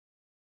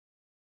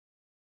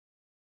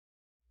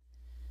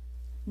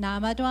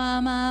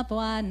Namadwama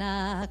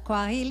Bwana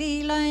kwa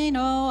hili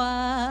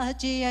lainoa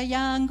jia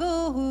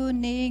yangu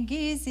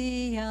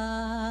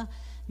huningizia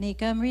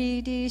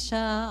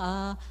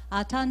nikamridisha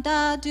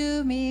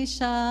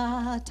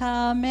atandadumisha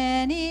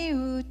tameni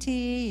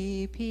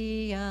uti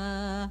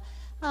pia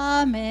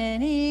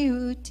ameni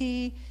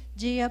uti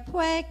jia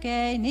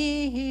pweke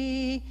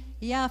nihi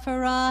ya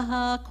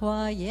faraha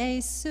kwa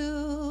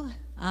Yesu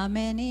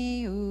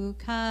ameni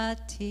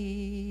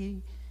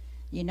ukati.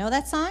 You know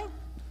that song?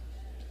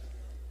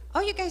 Oh,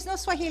 you guys know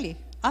Swahili.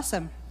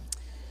 Awesome.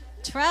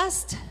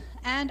 Trust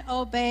and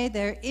obey.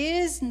 There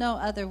is no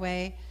other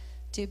way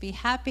to be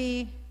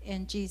happy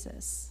in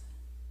Jesus,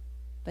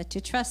 but to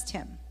trust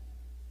him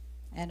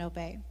and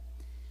obey.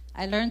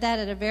 I learned that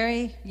at a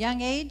very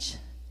young age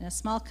in a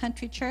small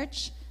country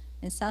church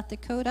in South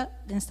Dakota.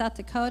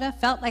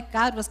 Felt like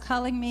God was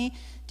calling me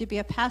to be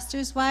a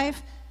pastor's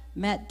wife.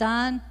 Met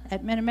Don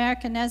at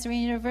Mid-American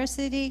Nazarene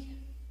University.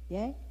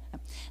 Yay.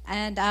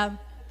 And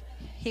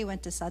he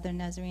went to Southern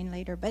Nazarene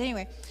later. But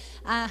anyway,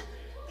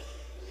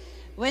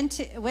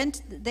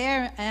 went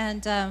there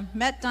and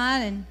met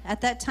Don. And at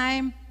that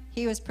time,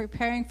 he was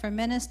preparing for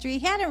ministry.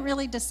 He hadn't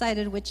really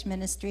decided which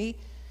ministry,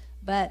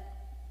 but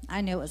I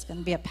knew it was going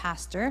to be a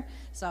pastor.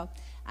 So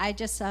I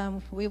just,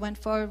 we went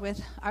forward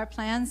with our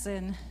plans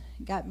and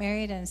got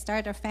married and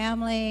started a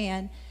family.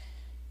 And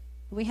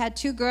we had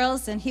 2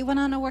 girls, and he went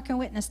on a work and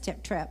witness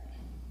trip.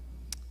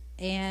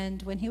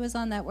 And when he was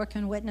on that work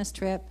and witness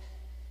trip,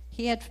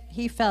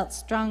 he felt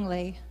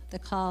strongly the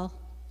call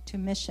to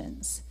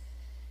missions.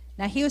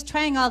 Now, he was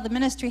trying all the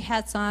ministry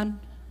hats on.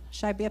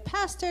 Should I be a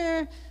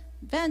pastor,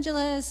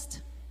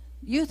 evangelist,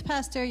 youth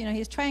pastor? You know,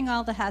 he's trying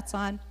all the hats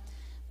on.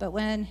 But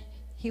when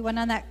he went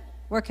on that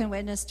work and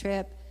witness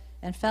trip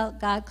and felt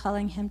God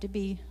calling him to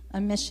be a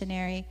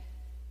missionary,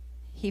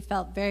 he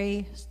felt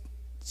very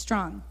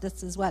strong.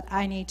 This is what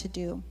I need to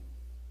do.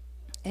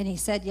 And he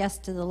said yes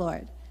to the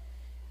Lord.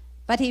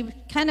 But he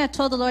kind of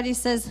told the Lord, he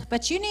says,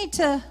 but you need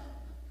to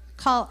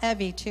call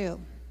Evie too.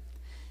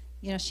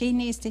 You know, she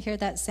needs to hear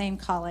that same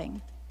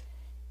calling.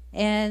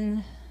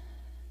 And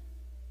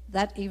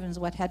that even is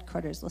what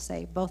headquarters will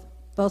say.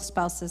 Both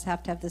spouses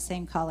have to have the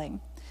same calling.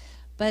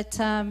 But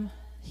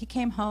he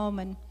came home,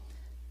 and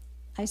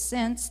I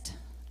sensed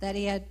that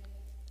he had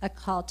a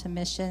call to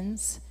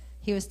missions.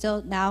 He was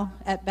still now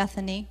at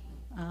Bethany,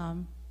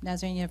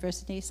 Nazarene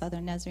University,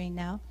 Southern Nazarene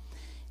now.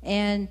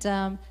 And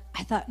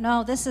I thought,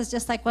 no, this is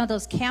just like one of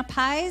those camp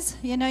highs.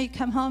 You know, you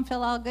come home,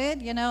 feel all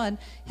good, you know, and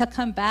he'll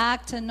come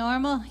back to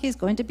normal. He's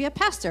going to be a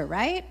pastor,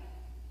 right?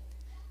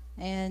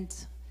 And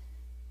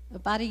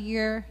about a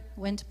year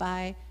went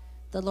by.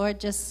 The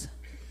Lord just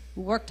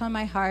worked on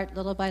my heart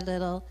little by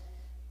little.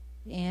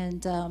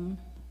 And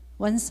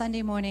one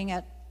Sunday morning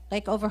at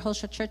Lake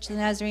Overholscher Church of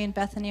the Nazarene,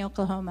 Bethany,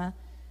 Oklahoma,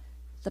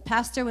 the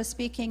pastor was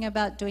speaking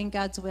about doing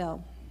God's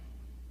will.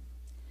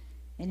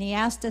 And he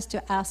asked us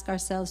to ask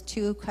ourselves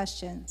 2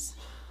 questions.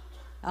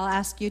 I'll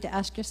ask you to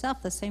ask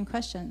yourself the same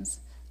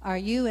questions. Are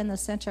you in the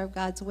center of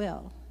God's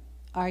will?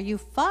 Are you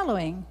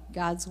following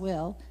God's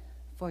will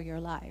for your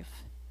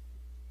life?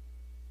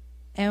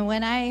 And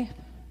when I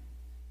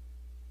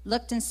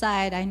looked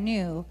inside, I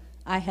knew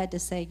I had to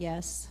say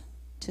yes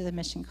to the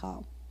mission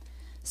call.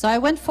 So I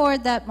went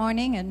forward that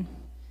morning and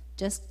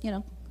just, you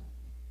know,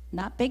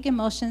 not big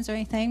emotions or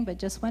anything, but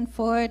just went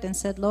forward and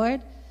said,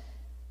 Lord,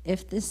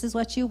 if this is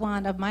what you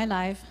want of my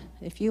life,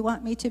 if you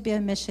want me to be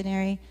a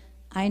missionary,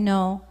 I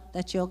know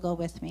that you'll go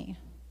with me.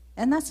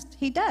 And that's,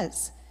 he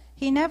does.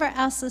 He never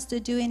asks us to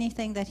do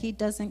anything that he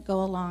doesn't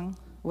go along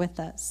with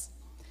us.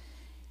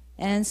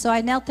 And so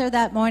I knelt there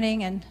that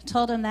morning and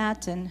told him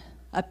that, and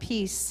a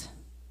peace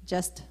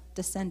just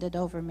descended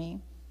over me.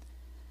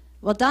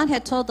 Well, Don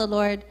had told the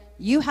Lord,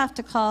 you have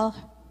to call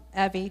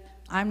Evie.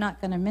 I'm not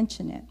going to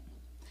mention it.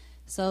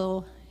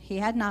 So he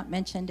had not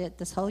mentioned it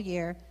this whole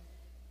year.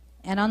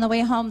 And on the way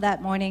home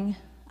that morning,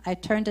 I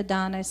turned to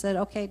Don. I said,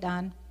 okay,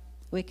 Don,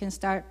 we can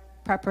start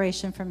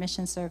preparation for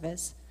mission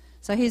service.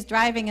 So he's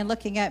driving and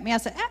looking at me. I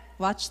said,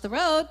 watch the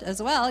road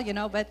as well, you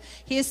know. But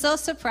he is so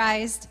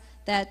surprised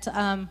that,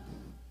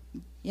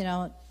 you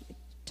know, it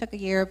took a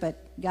year,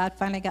 but God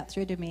finally got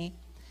through to me.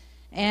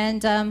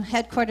 And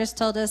headquarters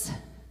told us,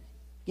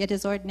 get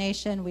his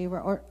ordination. We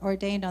were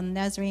ordained on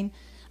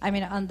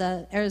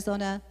the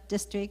Arizona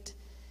district.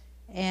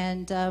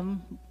 And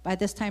by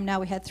this time now,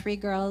 we had 3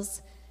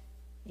 girls.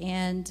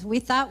 And we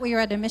thought we were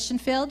at a mission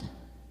field.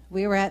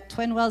 We were at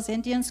Twin Wells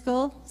Indian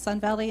School, Sun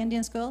Valley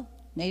Indian School,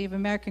 Native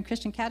American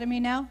Christian Academy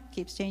now,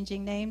 keeps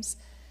changing names.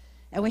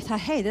 And we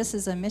thought, hey, this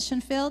is a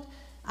mission field.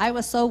 I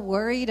was so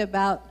worried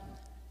about,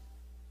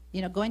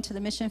 you know, going to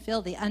the mission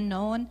field, the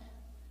unknown,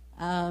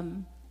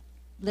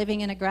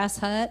 living in a grass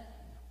hut.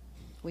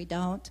 We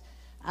don't.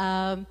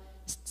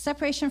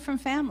 Separation from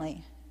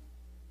family.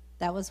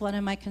 That was one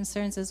of my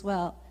concerns as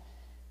well.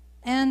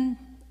 And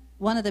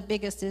one of the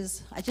biggest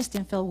is I just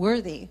didn't feel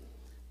worthy.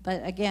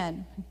 But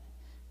again,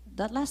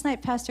 that last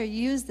night pastor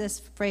used this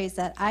phrase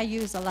that I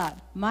use a lot.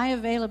 My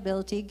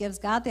availability gives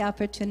God the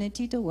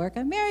opportunity to work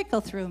a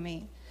miracle through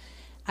me.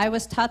 I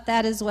was taught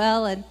that as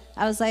well, and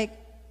I was like,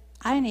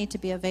 I need to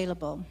be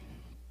available.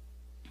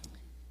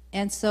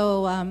 And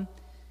so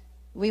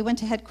we went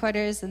to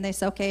headquarters, and they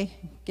said, okay,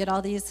 get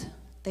all these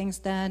things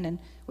done. And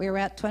we were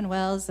at Twin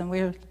Wells, and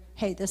we were,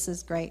 hey, this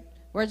is great.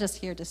 We're just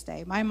here to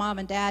stay. My mom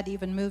and dad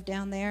even moved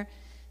down there.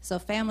 So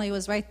family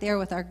was right there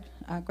with our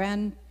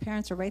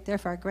grandparents were right there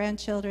for our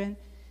grandchildren.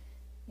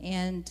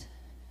 And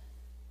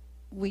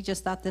we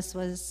just thought this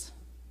was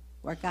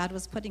where God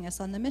was putting us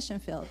on the mission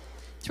field.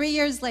 3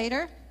 years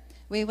later,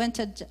 we went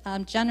to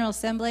General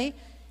Assembly,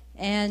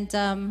 and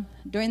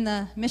during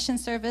the mission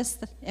service,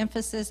 the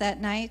emphasis at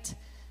night,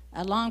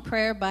 a long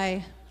prayer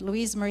by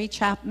Louise Marie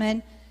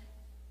Chapman,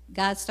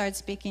 God started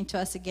speaking to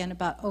us again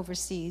about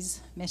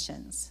overseas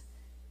missions.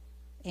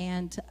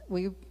 And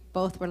we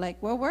both were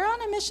like, well, we're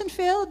on a mission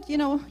field, you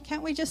know,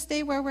 can't we just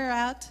stay where we're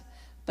at?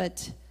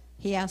 But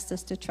he asked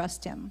us to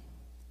trust him.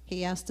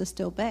 He asked us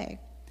to obey.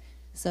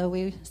 So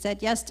we said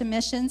yes to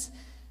missions,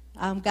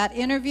 got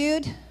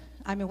interviewed.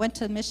 Went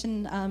to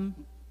mission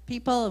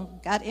people,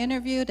 got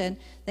interviewed, and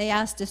they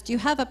asked us, do you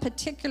have a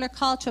particular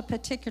call to a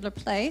particular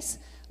place?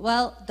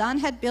 Well, Don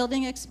had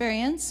building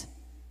experience,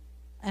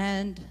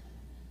 and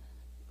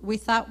we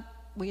thought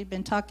we had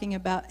been talking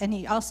about, and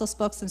he also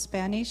spoke some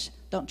Spanish.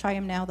 Don't try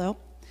him now, though.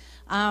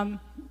 And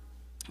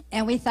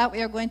we thought we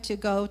were going to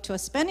go to a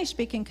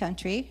Spanish-speaking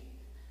country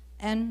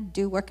and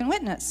do work and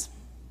witness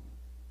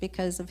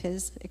because of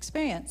his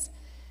experience.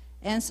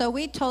 And so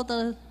we told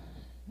the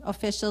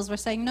officials, we're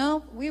saying,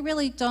 no, we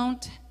really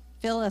don't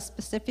feel a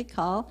specific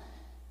call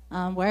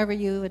wherever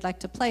you would like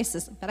to place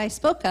us. But I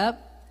spoke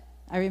up.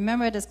 I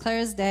remember it as clear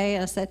as day.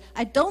 And I said,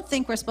 I don't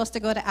think we're supposed to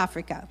go to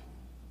Africa.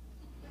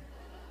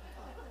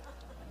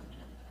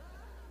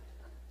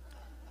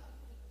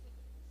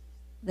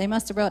 They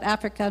must have wrote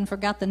Africa and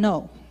forgot the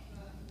no.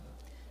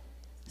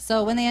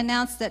 So when they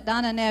announced that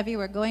Donna and Evie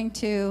were going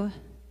to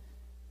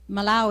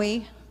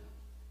Malawi,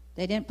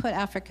 they didn't put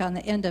Africa on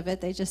the end of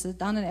it. They just said,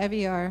 Donna and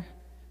Evie are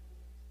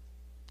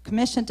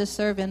commissioned to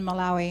serve in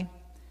Malawi.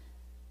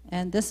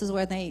 And this is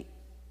where they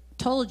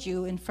told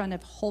you in front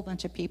of a whole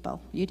bunch of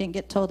people. You didn't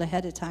get told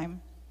ahead of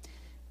time.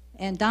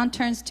 And Don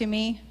turns to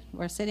me.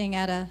 We're sitting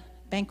at a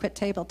banquet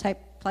table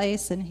type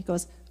place, and he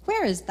goes,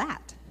 where is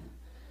that?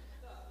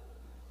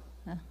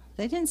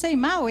 They didn't say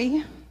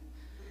Maui.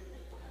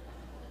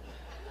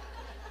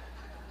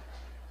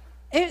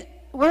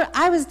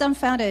 I was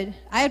dumbfounded.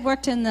 I had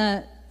worked in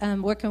the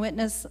work and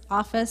witness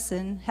office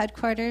and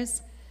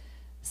headquarters,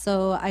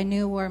 so I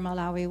knew where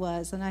Malawi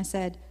was. And I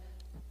said,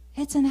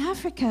 it's in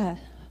Africa.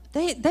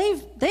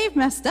 They've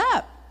messed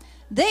up.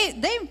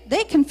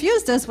 They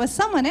confused us with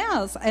someone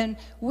else, and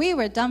we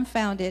were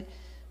dumbfounded.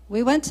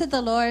 We went to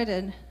the Lord,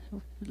 and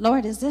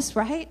Lord, is this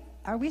right?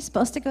 Are we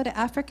supposed to go to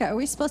Africa? Are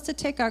we supposed to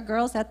take our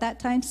girls at that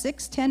time,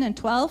 6, 10, and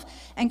 12,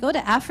 and go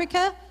to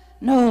Africa?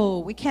 No,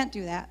 we can't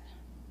do that.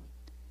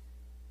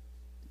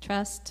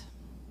 Trust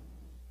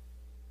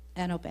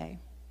and obey.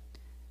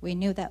 We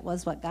knew that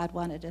was what God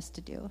wanted us to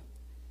do.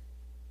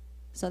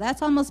 So that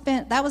was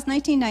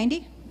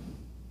 1990,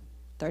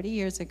 30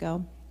 years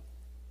ago.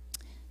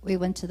 We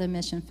went to the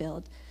mission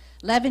field.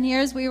 11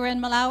 years we were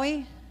in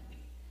Malawi,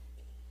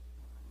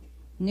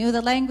 knew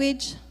the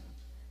language,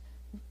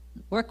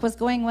 work was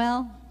going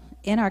well,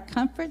 in our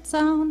comfort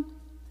zone.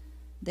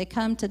 They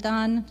come to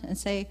Don and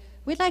say,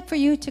 we'd like for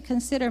you to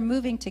consider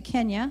moving to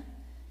Kenya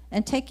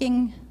and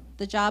taking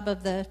the job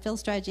of the field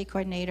strategy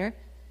coordinator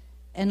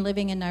and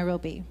living in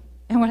Nairobi.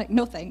 And we're like,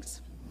 no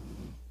thanks.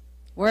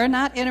 We're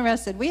not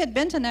interested. We had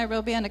been to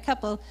Nairobi on a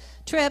couple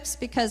trips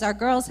because our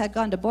girls had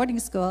gone to boarding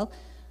school.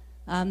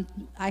 I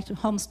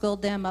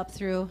homeschooled them up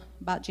through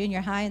about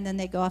junior high, and then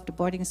they go off to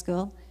boarding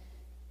school.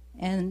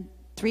 And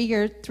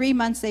 3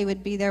 months they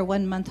would be there,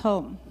 1 month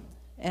home.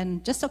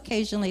 And just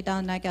occasionally, Don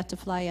and I got to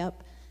fly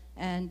up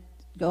and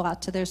go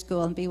out to their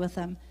school and be with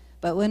them.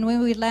 But when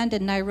we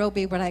landed in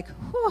Nairobi, we're like,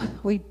 whew,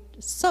 we're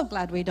so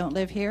glad we don't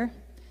live here.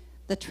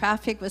 The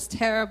traffic was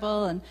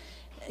terrible, and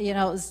you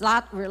know, it was a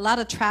lot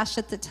of trash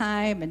at the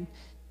time, and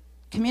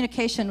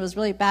communication was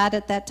really bad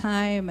at that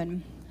time.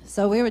 And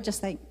so we were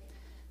just like,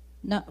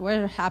 no,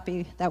 we're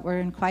happy that we're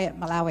in quiet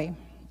Malawi.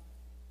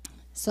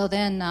 So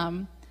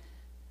then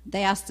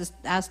they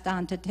asked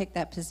Don to take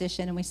that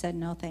position, and we said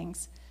no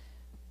thanks.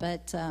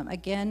 But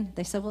again,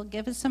 they said, well,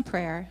 give us some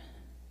prayer.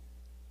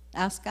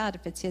 Ask God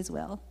if it's his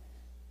will.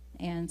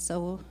 And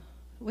so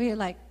we were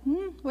like,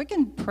 we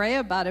can pray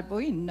about it, but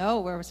we know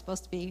where we're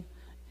supposed to be.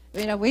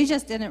 You know, we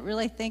just didn't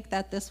really think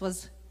that this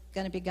was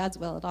going to be God's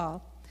will at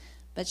all.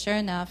 But sure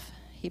enough,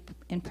 he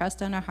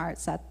impressed on our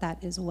hearts that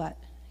that is what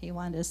he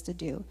wanted us to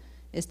do,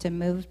 is to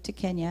move to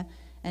Kenya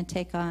and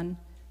take on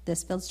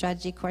this field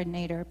strategy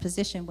coordinator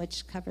position,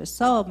 which covers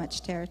so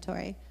much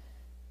territory.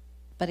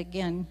 But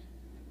again,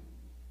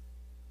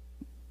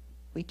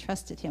 we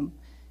trusted him.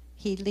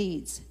 He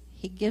leads.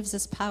 He gives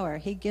us power.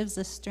 He gives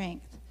us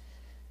strength.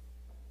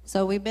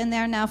 So we've been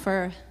there now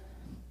for,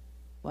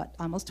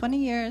 almost 20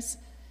 years.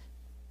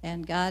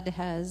 And God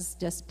has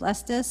just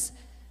blessed us.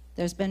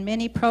 There's been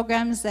many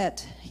programs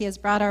that he has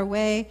brought our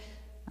way.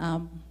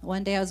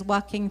 One day I was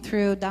walking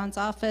through Don's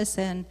office,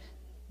 and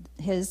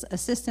his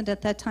assistant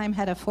at that time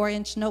had a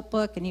 4-inch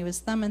notebook, and he was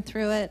thumbing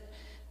through it.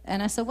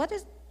 And I said,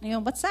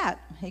 what's that?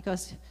 He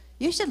goes,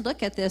 you should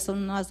look at this.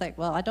 And I was like,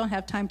 well, I don't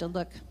have time to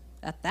look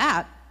at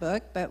that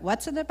book, but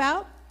what's it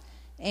about?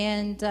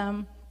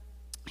 And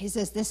he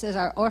says, this is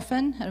our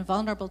orphan and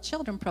vulnerable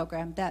children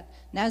program that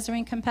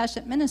Nazarene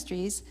Compassionate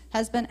Ministries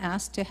has been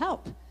asked to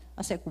help. I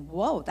was like,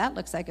 whoa, that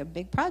looks like a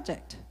big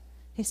project.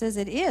 He says,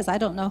 it is. I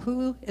don't know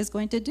who is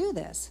going to do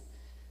this.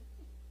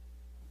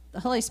 The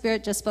Holy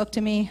Spirit just spoke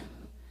to me,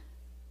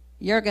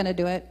 you're going to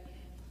do it.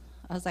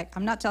 I was like,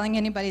 I'm not telling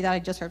anybody that I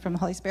just heard from the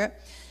Holy Spirit.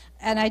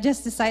 And I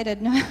just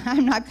decided, no,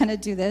 I'm not going to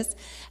do this.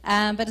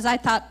 But as I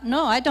thought,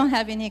 no, I don't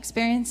have any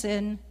experience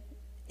in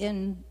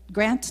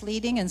grant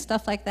leading and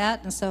stuff like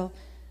that. And so,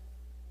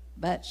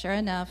 but sure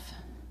enough,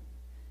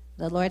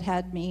 the Lord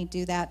had me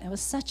do that. It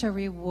was such a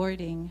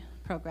rewarding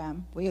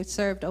program. We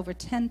served over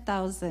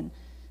 10,000,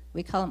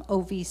 we call them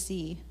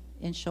OVC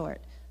in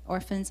short,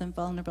 orphans and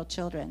vulnerable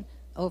children,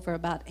 over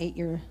about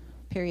 8-year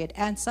period.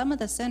 And some of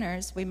the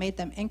centers, we made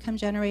them income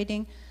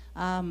generating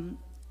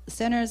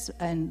centers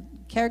and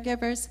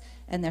caregivers,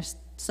 and there's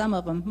some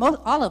of them,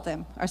 all of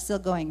them are still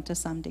going to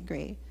some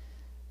degree.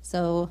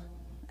 So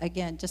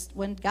again, just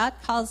when God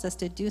calls us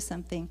to do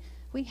something,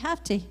 we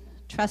have to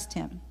trust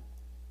him.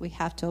 We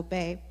have to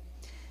obey.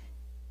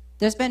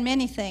 There's been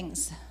many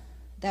things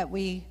that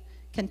we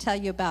can tell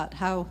you about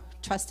how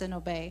trust and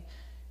obey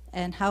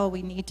and how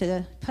we need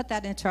to put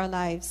that into our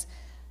lives.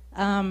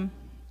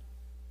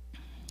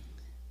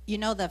 You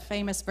know the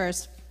famous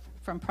verse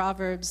from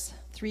Proverbs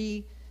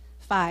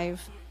 3:5.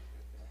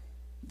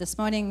 This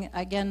morning,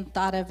 again,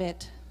 thought of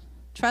it.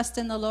 Trust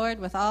in the Lord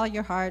with all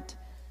your heart.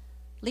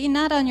 Lean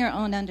not on your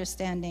own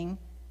understanding.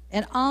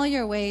 In all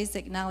your ways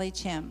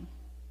acknowledge him,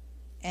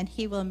 and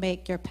he will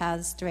make your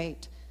paths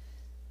straight.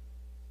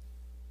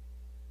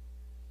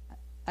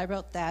 I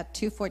wrote that,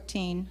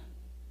 2:14.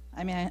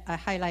 I mean, I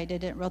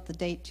highlighted it, wrote the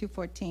date,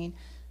 2:14,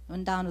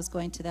 when Don was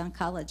going to the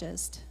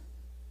oncologist.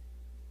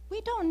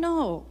 We don't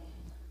know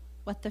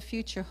what the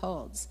future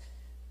holds.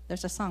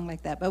 There's a song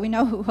like that, but we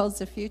know who holds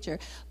the future.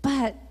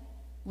 But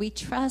we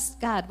trust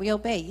God. We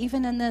obey.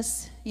 Even in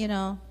this,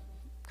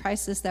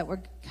 crisis that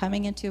we're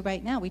coming into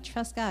right now, we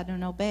trust God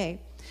and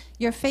obey.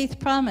 Your faith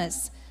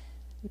promise.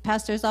 The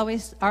pastor's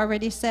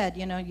already said,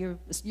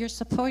 you're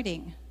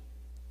supporting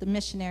the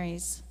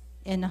missionaries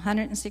in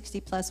 160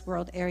 plus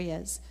world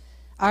areas.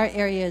 Our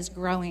area is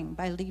growing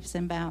by leaps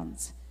and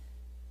bounds.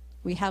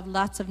 We have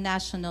lots of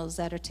nationals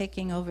that are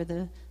taking over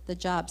the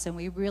jobs, and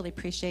we really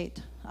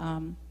appreciate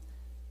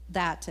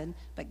that.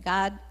 But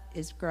God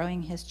is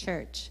growing his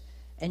church.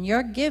 And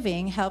your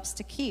giving helps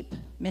to keep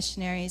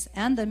missionaries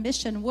and the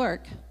mission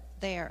work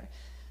there.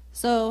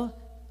 So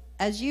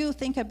as you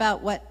think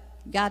about what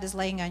God is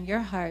laying on your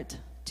heart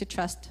to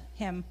trust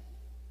him,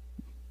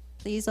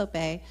 please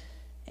obey,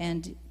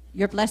 and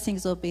your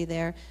blessings will be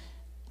there.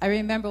 I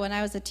remember when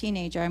I was a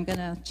teenager, I'm going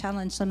to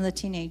challenge some of the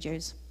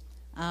teenagers.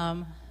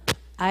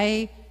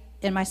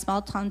 In my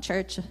small town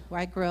church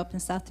where I grew up in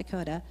South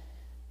Dakota,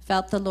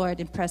 felt the Lord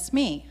impress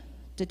me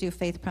to do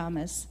Faith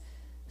Promise.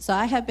 So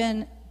I have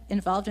been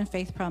involved in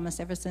Faith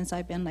Promise ever since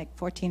I've been like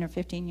 14 or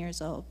 15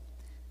 years old.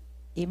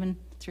 Even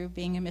through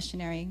being a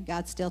missionary,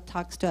 God still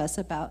talks to us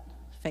about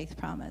Faith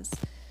Promise.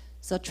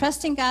 So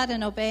trusting God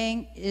and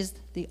obeying is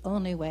the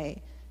only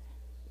way.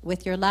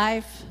 With your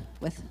life,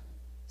 with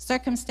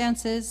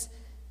circumstances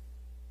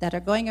that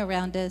are going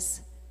around us,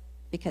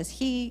 because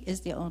he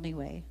is the only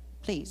way.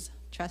 Please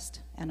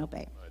trust and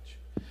obey.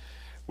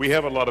 We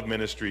have a lot of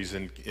ministries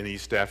in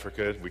East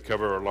Africa. We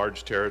cover a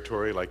large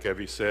territory, like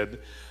Evie said.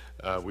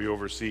 We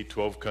oversee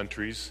 12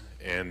 countries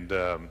and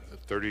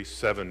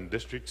 37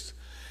 districts.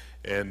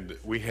 And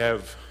we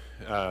have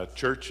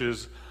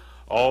churches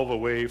all the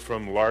way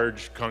from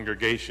large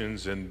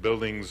congregations and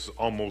buildings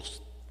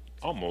almost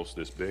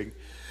this big.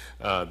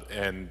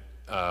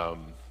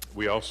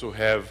 We also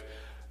have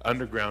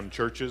underground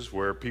churches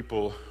where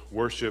people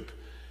worship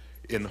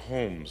in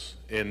homes,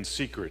 in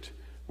secret,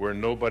 where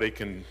nobody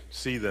can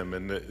see them.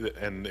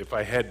 And if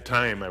I had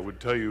time, I would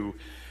tell you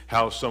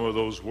how some of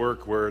those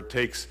work, where it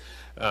takes,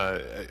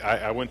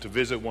 I went to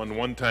visit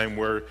one time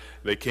where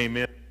they came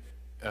in,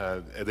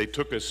 they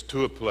took us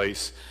to a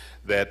place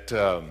that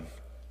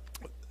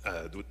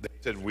they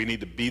said we need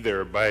to be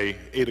there by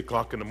 8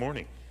 o'clock in the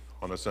morning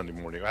on a Sunday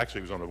morning. Actually,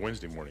 it was on a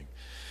Wednesday morning.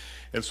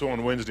 And so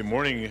on Wednesday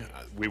morning,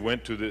 we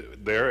went to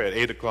there at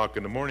 8 o'clock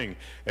in the morning,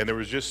 and there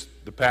was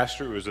just the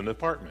pastor. It was an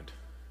apartment.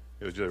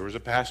 There was a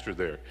pastor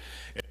there.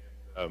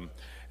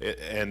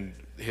 And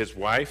his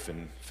wife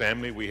and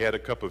family. We had a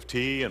cup of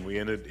tea, and we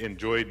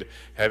enjoyed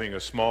having a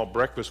small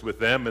breakfast with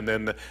them. And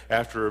then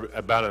after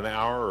about an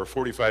hour or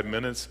 45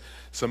 minutes,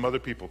 some other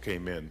people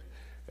came in.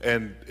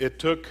 And it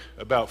took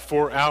about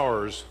 4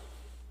 hours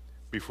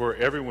before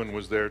everyone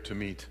was there to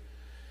meet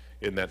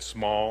in that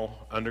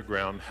small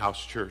underground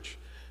house church,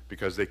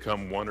 because they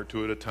come one or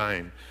two at a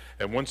time.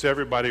 And once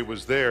everybody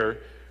was there,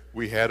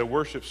 we had a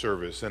worship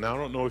service. And I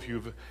don't know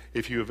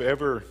if you've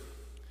ever,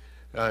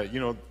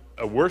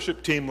 a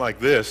worship team like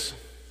this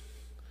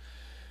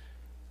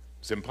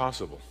is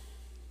impossible.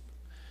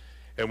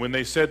 And when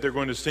they said they're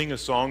going to sing a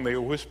song, they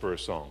would whisper a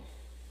song.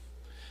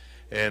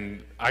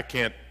 And I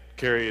can't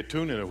carry a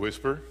tune in a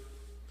whisper.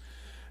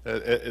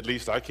 At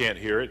least I can't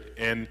hear it.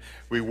 And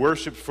we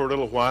worshiped for a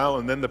little while,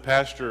 and then the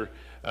pastor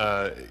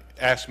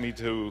asked me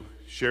to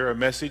share a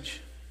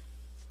message.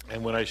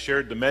 And when I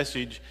shared the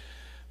message,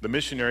 the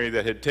missionary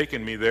that had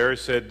taken me there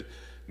said,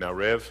 "Now,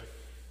 Rev,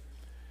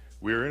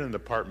 we're in an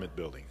apartment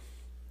building.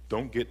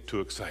 Don't get too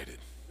excited."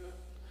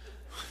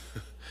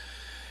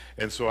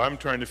 And so I'm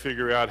trying to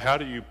figure out, how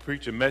do you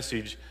preach a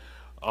message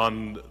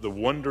on the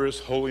wondrous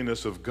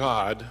holiness of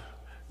God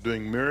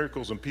doing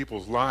miracles in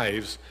people's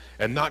lives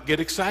and not get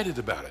excited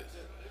about it?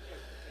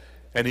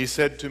 And he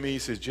said to me, he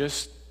says,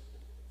 just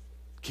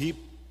keep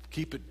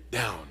it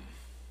down,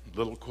 a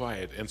little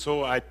quiet. And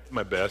so I did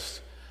my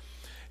best,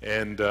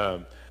 and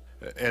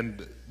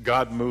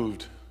God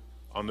moved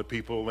on the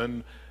people.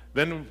 And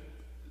then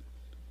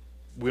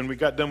when we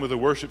got done with the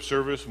worship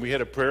service, we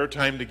had a prayer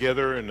time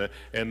together,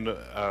 and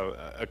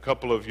a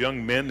couple of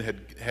young men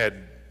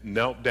had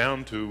knelt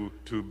down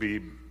to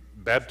be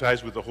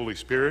baptized with the Holy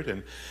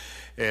Spirit,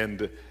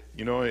 and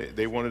you know,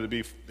 they wanted to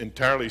be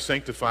entirely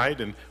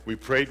sanctified, and we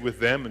prayed with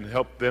them and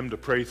helped them to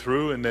pray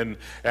through. And then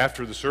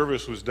after the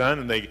service was done,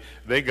 and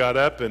they got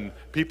up, and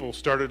people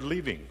started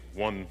leaving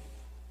one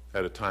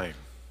at a time.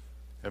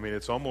 I mean,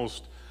 it's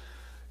almost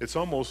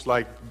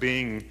like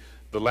being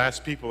the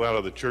last people out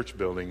of the church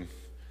building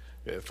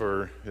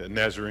for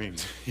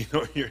Nazarenes. You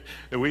know,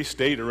 and we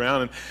stayed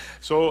around. And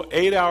so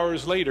 8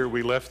 hours later,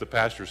 we left the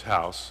pastor's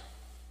house.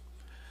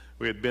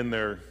 We had been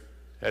there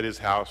at his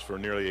house for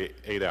nearly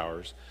 8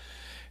 hours,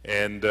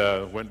 and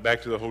went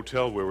back to the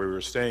hotel where we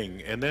were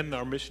staying. And then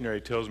our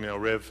missionary tells me, "Now,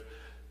 Rev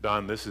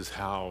Don, this is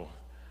how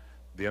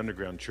the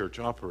underground church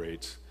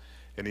operates."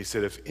 And he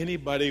said, "If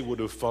anybody would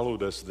have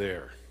followed us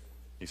there,"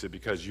 he said,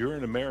 "because you're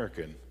an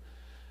American,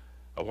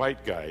 a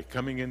white guy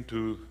coming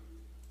into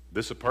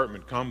this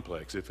apartment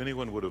complex, if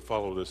anyone would have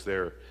followed us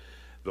there,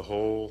 the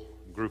whole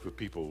group of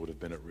people would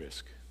have been at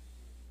risk."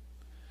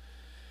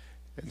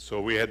 And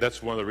so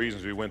that's one of the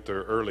reasons we went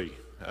there early,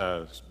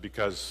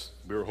 because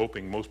we were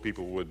hoping most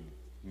people would,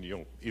 you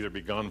know, either be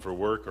gone for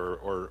work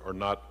or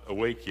not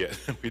awake yet.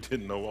 We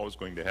didn't know what was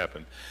going to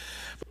happen.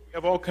 But we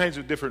have all kinds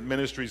of different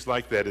ministries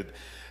like that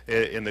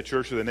in the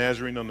Church of the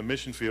Nazarene on the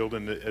mission field,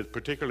 and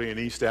particularly in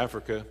East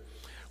Africa.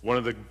 One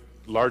of the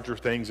larger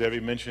things Evie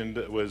mentioned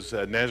was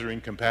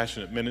Nazarene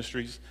Compassionate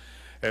Ministries.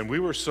 And we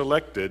were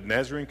selected,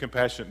 Nazarene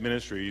Compassionate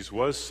Ministries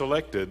was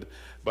selected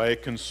by a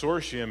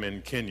consortium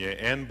in Kenya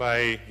and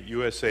by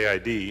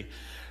USAID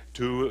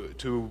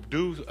to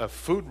do a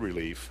food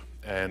relief.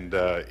 And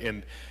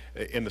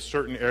in the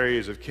certain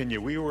areas of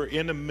Kenya, we were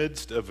in the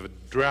midst of a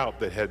drought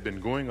that had been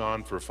going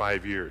on for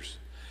 5 years.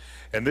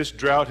 And this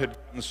drought had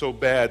gotten so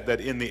bad that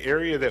in the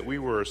area that we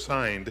were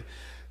assigned,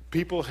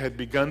 people had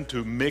begun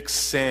to mix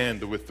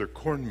sand with their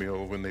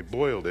cornmeal when they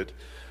boiled it,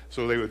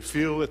 so they would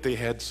feel that they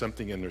had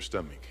something in their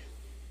stomach.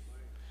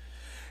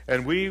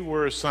 And we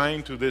were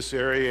assigned to this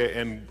area,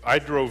 and I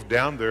drove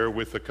down there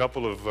with a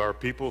couple of our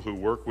people who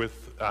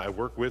I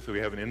work with. We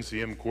have an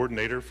NCM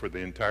coordinator for the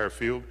entire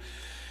field.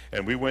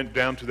 And we went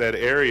down to that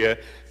area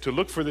to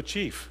look for the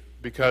chief.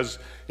 Because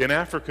in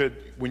Africa,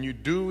 when you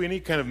do any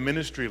kind of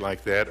ministry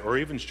like that, or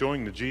even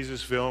showing the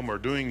Jesus film, or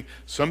doing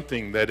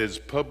something that is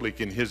public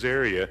in his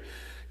area,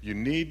 you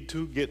need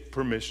to get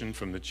permission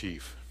from the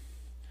chief.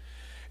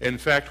 In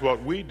fact,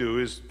 what we do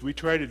is we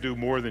try to do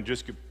more than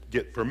just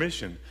get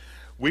permission.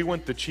 We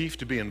want the chief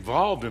to be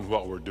involved in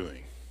what we're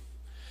doing.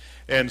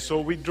 And so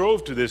we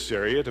drove to this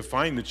area to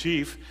find the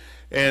chief,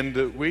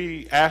 and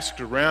we asked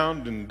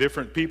around and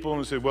different people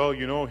and said, well,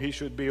 you know, he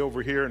should be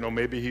over here. No,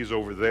 maybe he's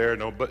over there.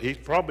 No, but he's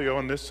probably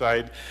on this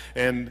side.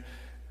 And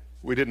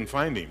we didn't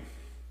find him.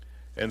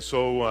 And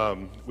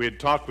so we had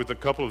talked with a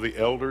couple of the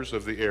elders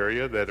of the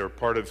area that are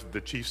part of the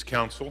chief's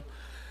council.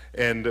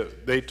 And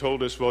they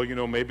told us, well, you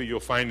know, maybe you'll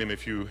find him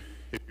if you're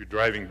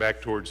driving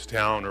back towards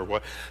town or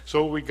what.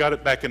 So we got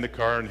it back in the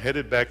car and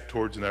headed back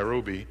towards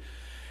Nairobi.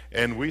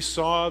 And we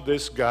saw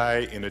this guy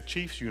in a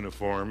chief's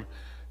uniform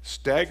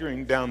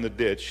staggering down the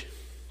ditch.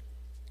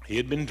 He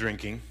had been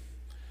drinking.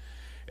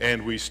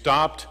 And we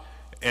stopped,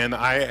 and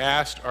I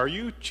asked, are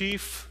you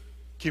Chief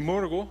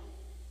Kimorgo?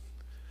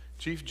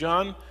 Chief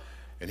John?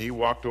 And he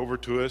walked over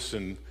to us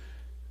and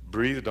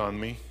breathed on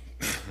me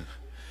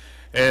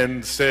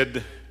and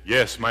said,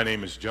 yes, my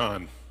name is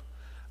John.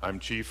 I'm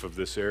chief of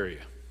this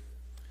area.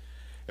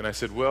 And I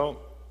said, well,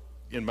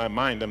 in my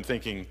mind, I'm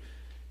thinking,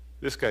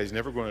 this guy's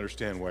never going to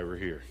understand why we're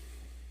here.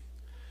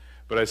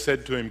 But I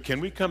said to him, can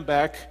we come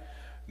back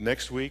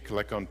next week,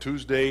 like on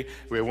Tuesday?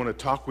 We want to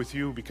talk with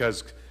you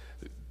because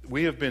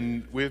we have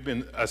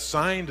been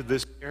assigned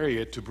this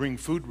area to bring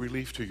food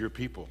relief to your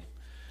people.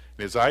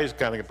 And his eyes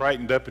kind of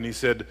brightened up, and he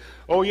said,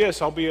 oh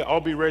yes, I'll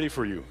be ready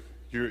for you.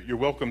 You're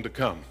welcome to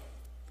come.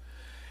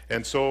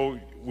 And so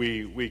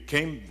we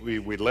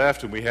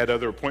left, and we had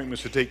other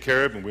appointments to take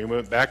care of, and we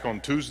went back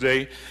on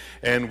Tuesday,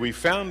 and we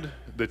found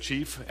the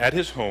chief at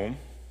his home.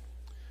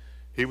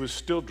 He was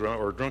still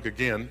drunk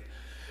again,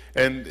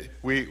 and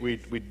we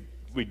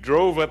we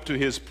drove up to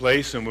his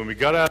place, and when we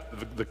got out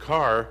of the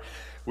car,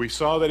 we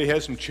saw that he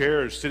had some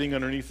chairs sitting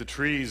underneath the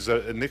trees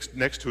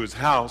next to his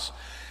house,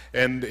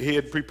 and he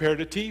had prepared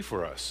a tea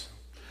for us.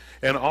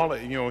 And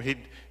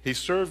he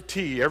served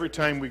tea every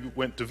time we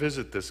went to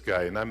visit this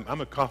guy, and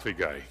I'm a coffee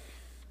guy.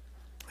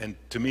 And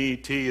to me,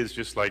 tea is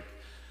just like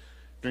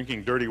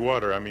drinking dirty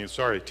water. I mean,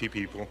 sorry, tea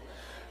people,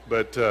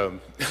 but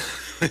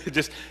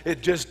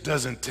it just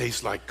doesn't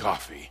taste like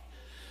coffee.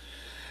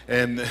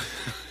 And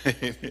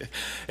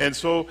and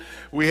so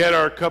we had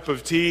our cup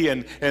of tea,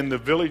 and the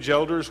village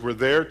elders were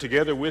there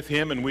together with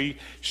him, and we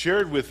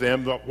shared with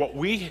them what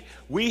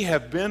we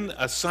have been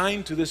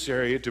assigned to this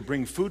area to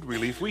bring food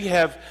relief. We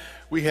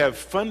have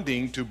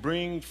funding to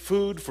bring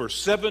food for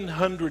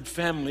 700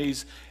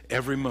 families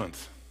every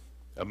month,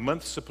 a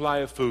month's supply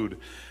of food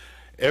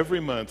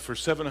every month for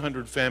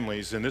 700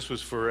 families, and this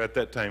was at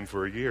that time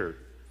for a year.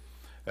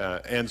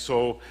 And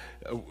so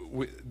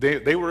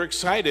they were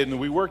excited, and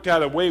we worked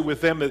out a way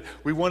with them that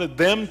we wanted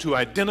them to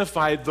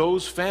identify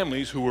those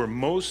families who were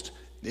most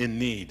in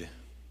need.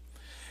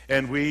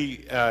 And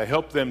we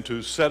helped them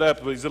to set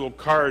up these little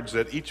cards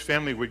that each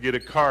family would get a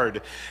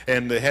card,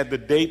 and they had the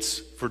dates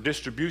for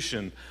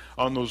distribution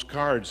on those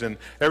cards. And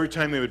every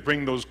time they would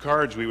bring those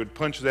cards, we would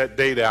punch that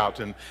date out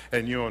and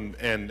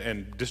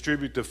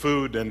distribute the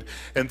food. And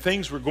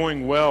things were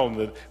going well.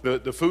 And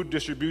the food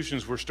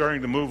distributions were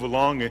starting to move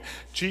along. And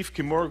Chief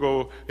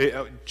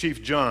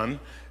John,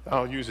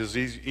 I'll use his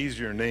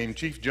easier name,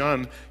 Chief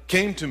John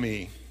came to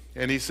me,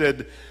 and he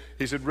said,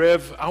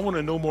 Rev, I want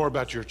to know more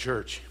about your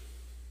church.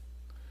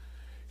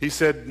 He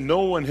said,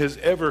 no one has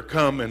ever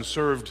come and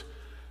served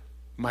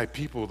my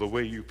people the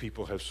way you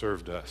people have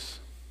served us.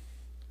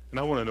 And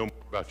I want to know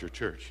more about your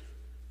church.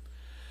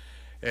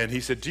 And he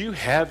said, do you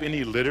have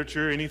any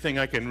literature, anything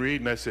I can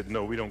read? And I said,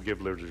 no, we don't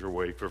give literature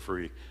away for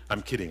free.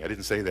 I'm kidding. I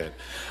didn't say that.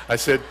 I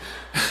said,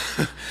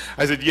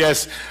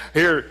 yes,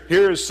 here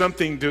is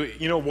something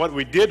to, what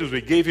we did was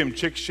we gave him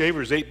Chick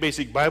Shaver's 8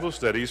 Basic Bible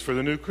Studies for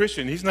the new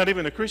Christian. He's not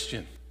even a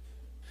Christian.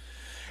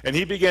 And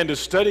he began to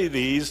study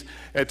these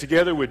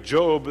together with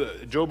Job.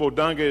 Job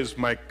Odanga is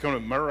my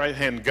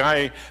right-hand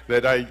guy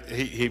that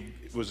he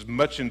was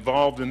much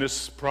involved in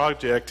this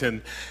project,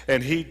 and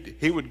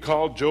he would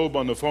call Job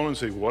on the phone and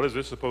say, what is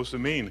this supposed to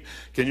mean?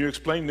 Can you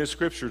explain this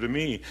scripture to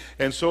me?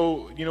 And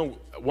so,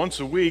 once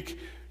a week,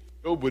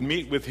 Job would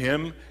meet with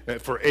him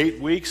for 8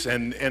 weeks,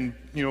 and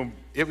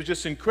it was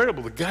just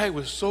incredible. The guy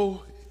was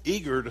so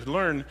eager to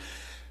learn.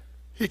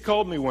 He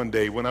called me one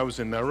day when I was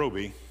in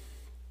Nairobi,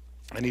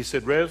 and he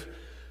said, Rev,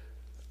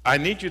 I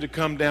need you to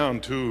come down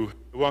to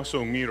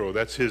Wasongiro,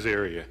 that's his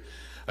area.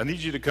 I need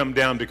you to come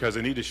down because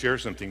I need to share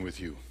something with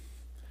you.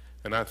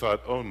 And I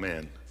thought, oh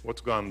man,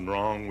 what's gone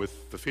wrong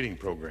with the feeding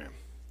program?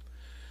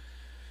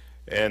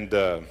 And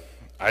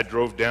I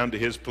drove down to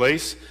his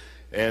place,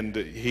 and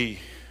he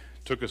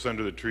took us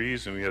under the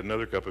trees, and we had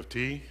another cup of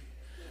tea.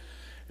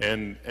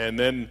 And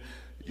then,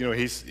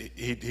 he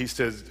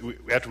says,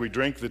 after we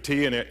drank the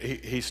tea, and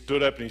he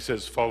stood up and he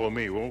says, follow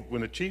me. Well,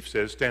 when the chief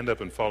says, stand up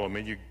and follow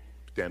me, you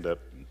stand up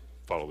and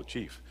follow the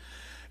chief.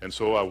 And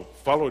so I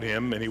followed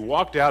him, and he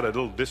walked out a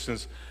little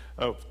distance,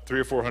 300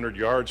 or 400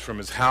 yards from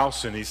his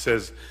house, and he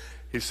said,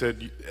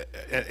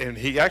 and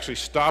he actually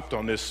stopped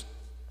on this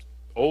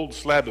old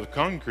slab of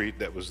concrete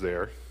that was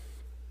there,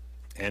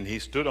 and he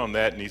stood on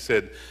that, and he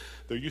said,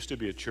 there used to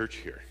be a church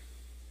here.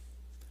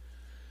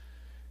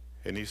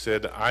 And he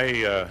said,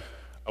 I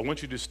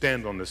want you to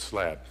stand on this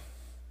slab.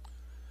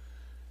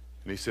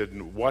 And he said,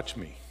 watch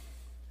me.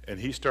 And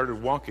he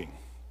started walking.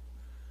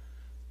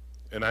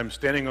 And I'm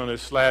standing on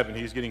this slab, and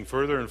he's getting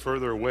further and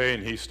further away,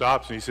 and he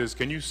stops, and he says,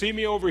 can you see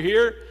me over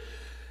here?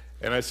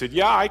 And I said,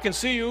 yeah, I can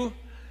see you.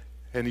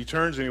 And he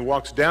turns, and he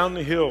walks down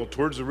the hill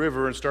towards the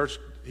river and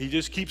he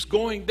just keeps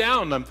going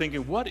down. And I'm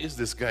thinking, what is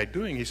this guy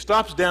doing? He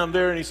stops down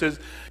there, and he says,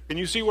 can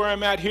you see where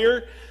I'm at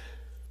here?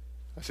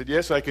 I said,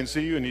 yes, I can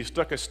see you. And he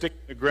stuck a stick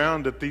in the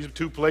ground at these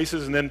 2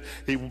 places, and then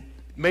he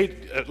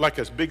made like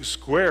a big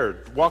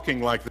square,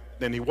 walking like that.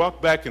 Then he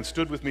walked back and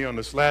stood with me on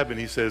the slab, and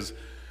he says,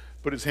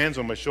 put his hands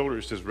on my shoulder.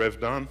 He says,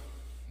 Rev Don,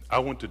 I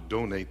want to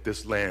donate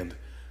this land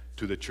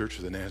to the Church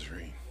of the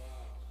Nazarene.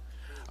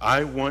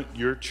 I want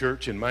your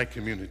church in my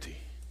community.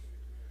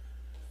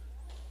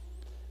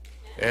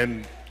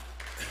 And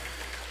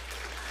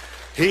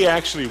he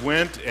actually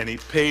went and he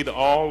paid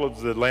all of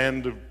the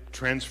land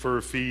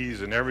transfer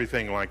fees and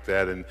everything like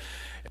that.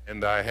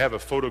 And I have a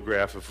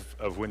photograph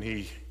of when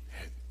he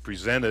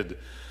presented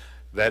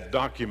that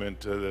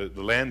document, the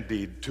land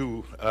deed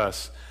to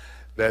us,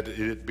 that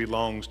it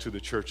belongs to the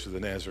Church of the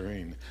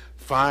Nazarene.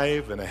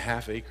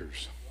 5.5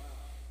 acres.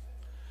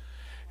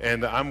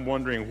 And I'm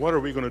wondering, what are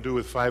we going to do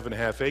with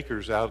 5.5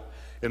 acres out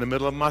in the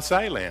middle of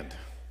Maasai land?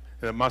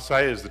 And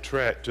Maasai is the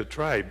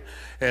tribe.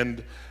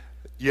 And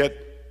yet,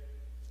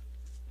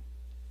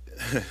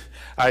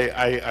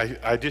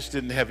 I just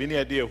didn't have any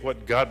idea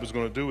what God was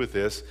going to do with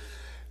this.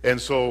 And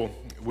so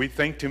we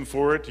thanked him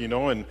for it,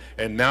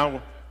 and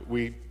now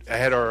I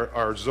had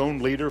our zone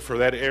leader for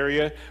that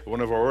area,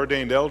 one of our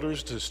ordained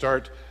elders, to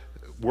start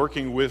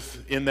working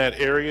in that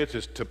area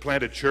to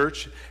plant a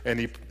church,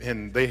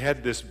 and they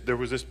had there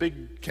was this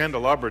big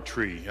candelabra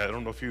tree. I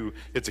don't know if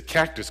it's a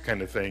cactus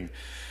kind of thing,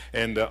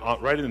 and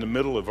right in the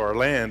middle of our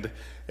land,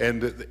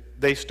 and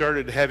they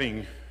started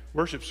having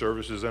worship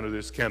services under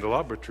this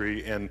candelabra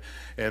tree, and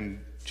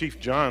Chief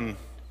John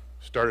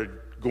started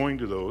going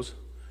to those.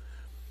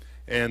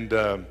 And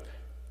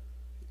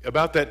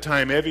about that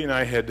time, Evie and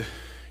I had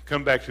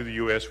come back to the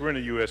U.S. We're in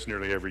the U.S.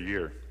 nearly every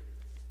year,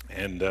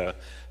 and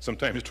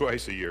sometimes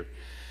twice a year.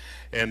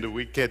 And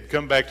we had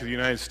come back to the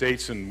United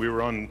States, and we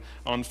were on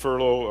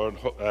furlough,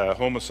 on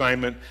home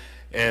assignment.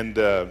 And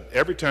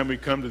every time we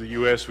come to the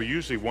U.S., we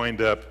usually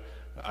wind up,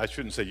 I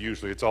shouldn't say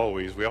usually, it's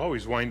always, we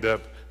always wind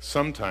up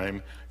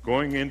sometime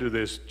going into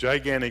this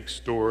gigantic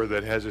store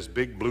that has this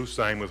big blue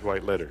sign with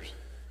white letters.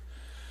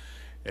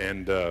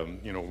 And,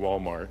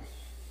 Walmart.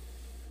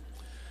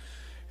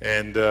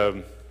 And,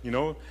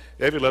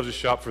 Evie loves to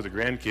shop for the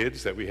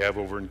grandkids that we have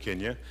over in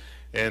Kenya.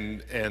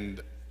 And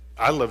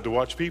I love to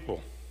watch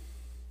people.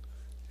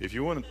 If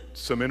you want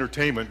some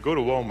entertainment, go to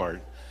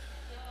Walmart,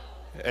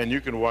 and you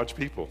can watch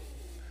people.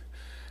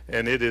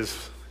 And it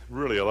is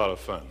really a lot of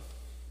fun.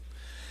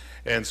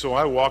 And so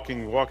I'm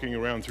walking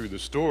around through the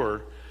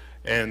store,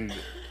 and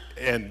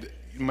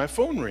my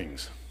phone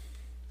rings.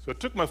 So I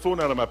took my phone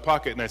out of my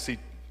pocket, and I see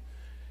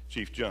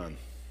Chief John.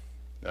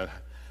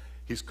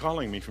 He's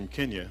calling me from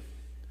Kenya.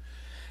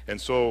 And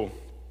so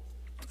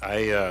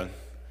I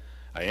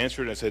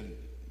answered, and I said,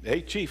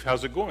 "Hey, Chief,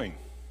 how's it going?"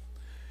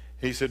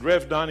 He said,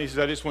 "Rev Don," he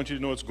said, "I just want you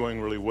to know it's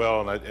going really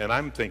well." And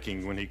I'm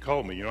thinking, when he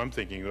called me, I'm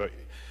thinking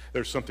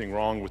there's something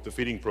wrong with the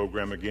feeding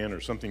program again,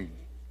 or something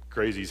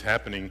crazy is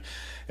happening.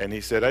 And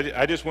he said,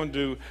 I just wanted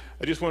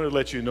to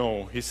let you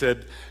know. He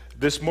said,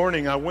 "This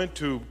morning I went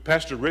to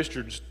Pastor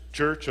Richard's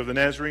church of the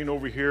Nazarene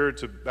over here.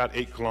 It's about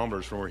 8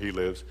 kilometers from where he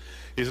lives."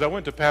 He said, "I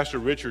went to Pastor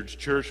Richard's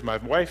church. My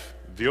wife,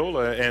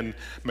 Viola, and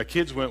my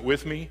kids went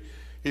with me."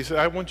 He said,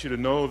 "I want you to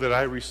know that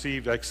I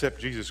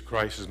accept Jesus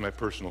Christ as my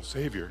personal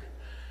Savior.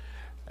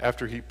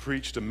 After he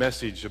preached a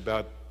message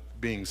about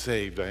being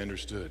saved, I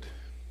understood."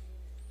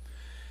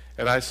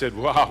 And I said,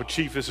 "Wow,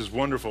 Chief, this is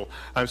wonderful.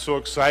 I'm so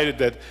excited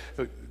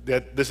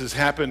that this has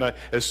happened.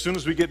 As soon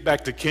as we get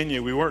back to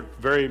Kenya," we weren't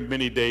very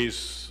many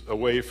days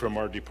away from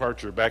our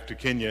departure back to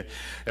Kenya,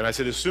 and I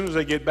said, "As soon as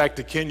I get back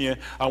to Kenya,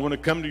 I want to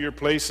come to your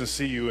place and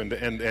see you and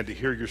to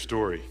hear your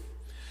story."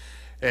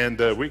 And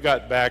we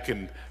got back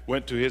and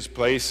went to his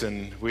place,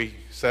 and we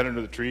sat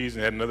under the trees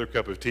and had another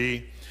cup of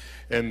tea.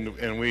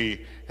 And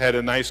we had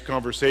a nice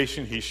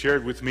conversation. He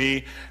shared with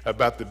me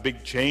about the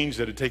big change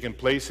that had taken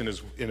place in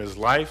his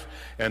life.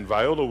 And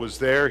Viola was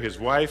there, his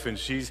wife, and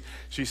she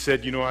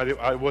said,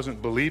 I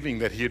wasn't believing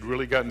that he had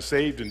really gotten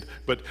saved,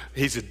 but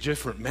he's a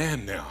different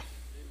man now.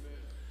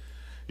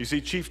 You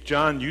see, Chief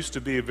John used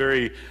to be a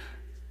very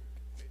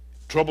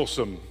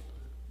troublesome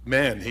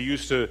man. He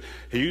used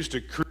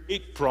to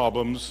create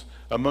problems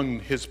among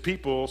his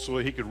people so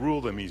that he could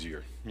rule them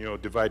easier.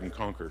 Divide and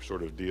conquer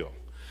sort of deal.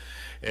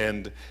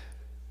 And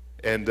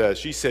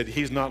she said,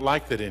 he's not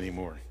like that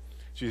anymore.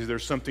 She said,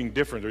 there's something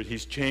different.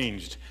 He's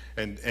changed.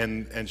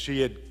 And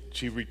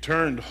she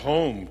returned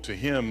home to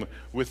him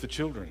with the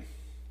children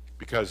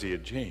because he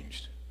had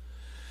changed.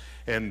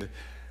 And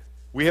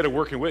we had a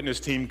working witness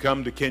team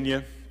come to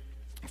Kenya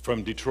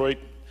from Detroit.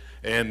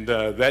 And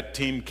that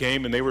team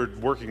came, and they were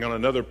working on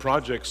another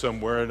project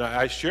somewhere. And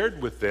I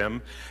shared with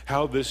them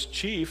how this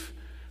chief,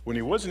 when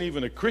he wasn't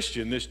even a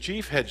Christian, this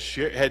chief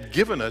had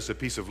given us a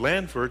piece of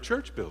land for a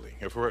church building,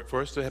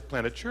 for us to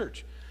plant a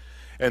church.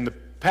 And the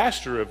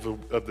pastor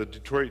of the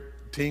Detroit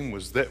team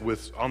was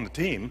on the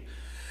team,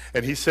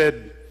 and he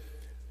said,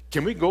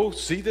 "Can we go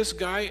see this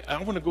guy?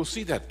 I want to go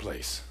see that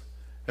place."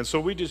 And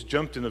so we just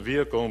jumped in the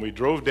vehicle, and we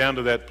drove down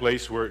to that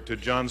place, to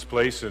John's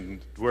place,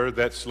 and where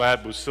that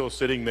slab was still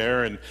sitting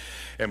there, and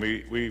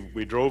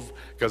we drove,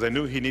 because I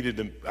knew I needed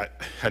to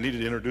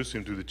introduce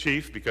him to the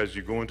chief, because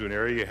you go into an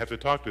area, you have to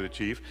talk to the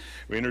chief.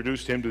 We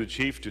introduced him to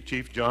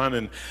Chief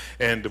John,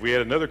 and we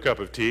had another cup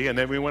of tea, and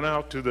then we went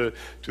out to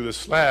the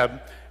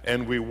slab,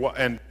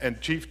 and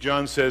Chief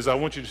John says, I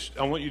want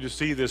you to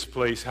see this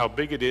place, how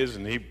big it is,"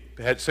 and he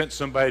had sent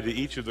somebody to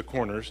each of the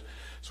corners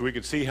so we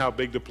could see how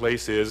big the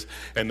place is.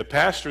 And the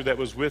pastor that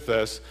was with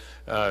us,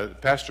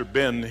 Pastor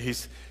Ben, he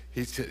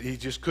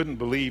just couldn't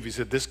believe. He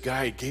said, "This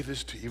guy gave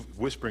this to you,"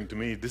 whispering to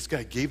me, "This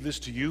guy gave this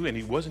to you, and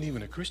he wasn't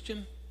even a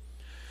Christian?"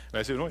 And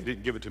I said, "No, he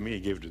didn't give it to me. He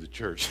gave it to the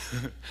church."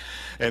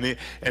 and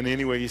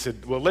anyway, he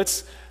said, "Well,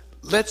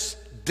 let's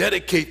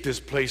dedicate this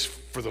place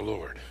for the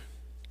Lord,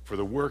 for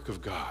the work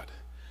of God."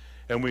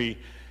 And we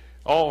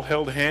all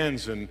held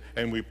hands, and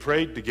we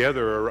prayed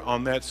together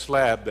on that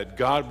slab that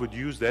God would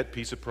use that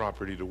piece of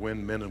property to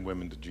win men and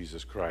women to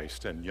Jesus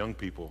Christ and young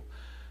people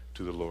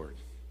to the Lord.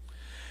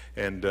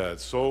 And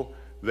so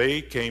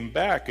they came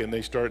back, and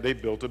they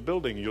built a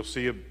building. You'll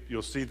see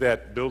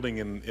that building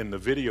in the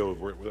video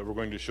that we're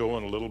going to show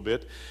in a little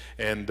bit.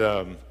 And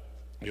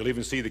you'll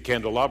even see the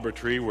candelabra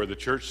tree where the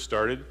church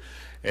started.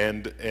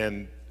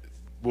 And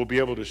we'll be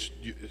able to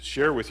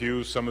share with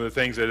you some of the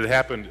things that had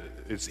happened.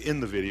 It's in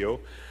the video.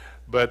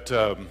 But,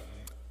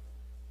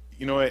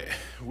 you know,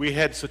 we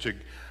had such a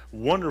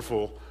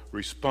wonderful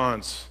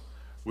response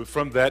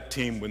from that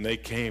team when they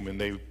came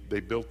and they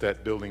built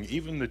that building.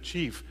 Even the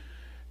chief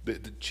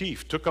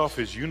took off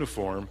his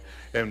uniform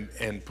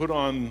and put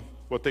on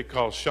what they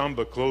call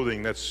shamba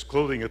clothing. That's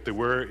clothing that they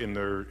wear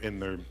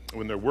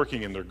when they're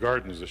working in their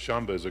gardens. A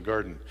shamba is a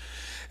garden.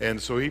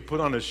 And so he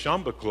put on his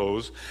shamba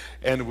clothes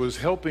and was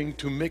helping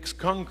to mix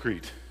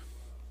concrete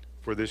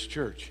for this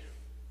church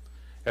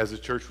as the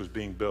church was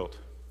being built.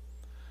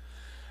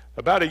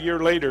 About a year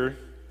later,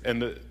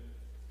 and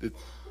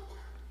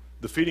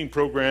the feeding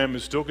program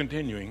is still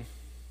continuing.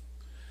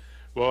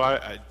 Well,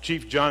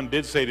 Chief John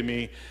did say to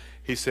me,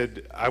 he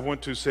said, I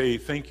want to say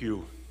thank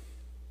you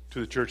to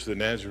the Church of the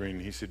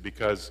Nazarene. He said,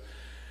 because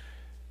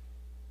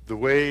the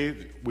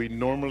way we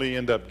normally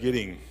end up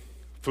getting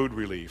food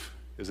relief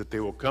is that they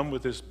will come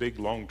with this big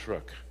long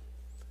truck,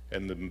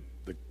 and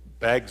the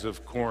bags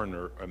of corn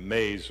or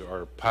maize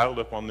are piled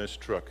up on this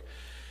truck.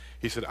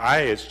 He said,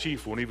 I as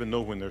chief won't even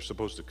know when they're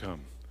supposed to come.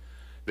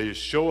 They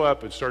just show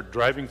up and start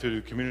driving through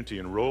the community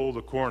and roll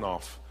the corn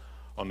off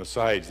on the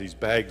sides, these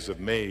bags of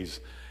maize,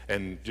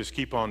 and just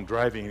keep on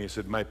driving. And he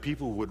said, my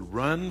people would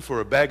run for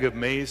a bag of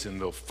maize, and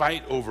they'll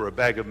fight over a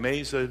bag of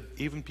maize.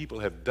 Even people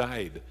have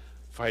died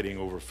fighting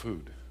over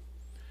food.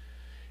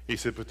 He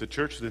said, but the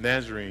Church of the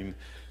Nazarene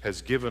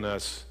has given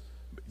us,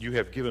 you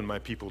have given my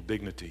people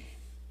dignity.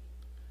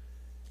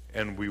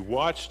 And we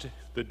watched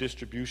the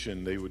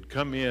distribution. They would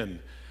come in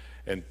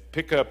and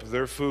pick up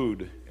their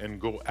food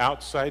and go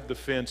outside the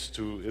fence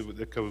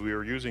because we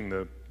were using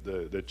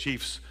the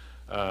chief's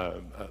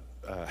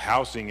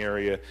housing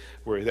area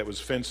where that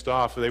was fenced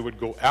off. They would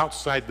go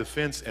outside the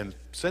fence and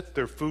set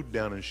their food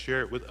down and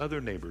share it with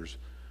other neighbors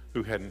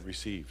who hadn't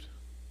received.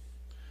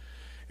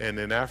 And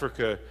in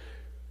Africa,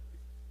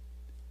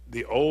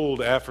 the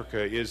old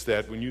Africa is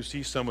that when you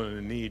see someone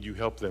in need, you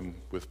help them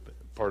with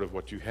part of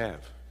what you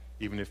have,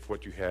 even if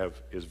what you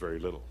have is very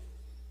little.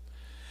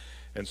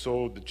 And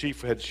so the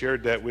chief had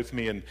shared that with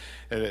me,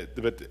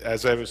 but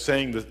as I was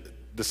saying,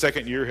 the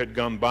second year had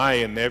gone by,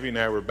 and Evie and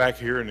I were back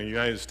here in the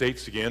United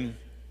States again,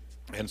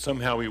 and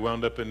somehow we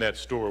wound up in that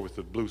store with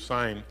the blue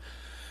sign,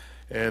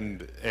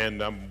 and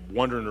I'm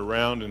wandering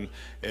around,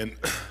 and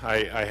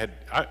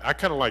I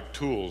kind of like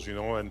tools, you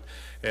know,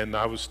 and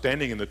I was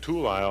standing in the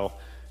tool aisle,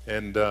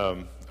 and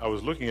I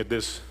was looking at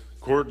this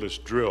cordless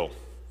drill,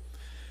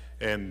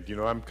 and you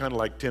know, I'm kind of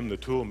like Tim the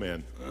Tool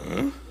Man.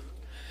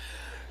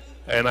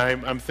 And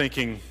I'm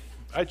thinking,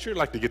 I'd sure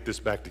like to get this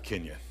back to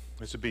Kenya.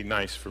 This would be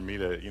nice for me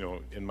to, you know,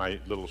 in my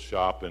little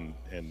shop and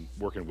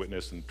work in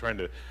witness and trying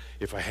to,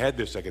 if I had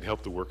this, I could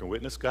help the work and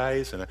witness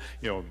guys and,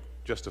 you know,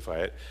 justify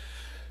it.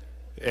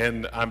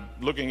 And I'm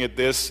looking at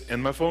this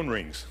and my phone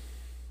rings.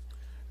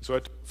 So I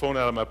took the phone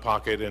out of my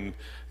pocket and,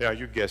 yeah,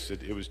 you guessed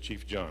it, it was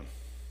Chief John.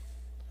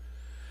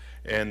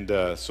 And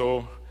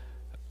so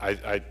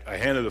I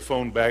handed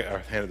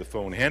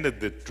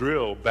the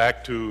drill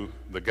back to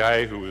the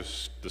guy who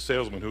was the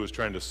salesman who was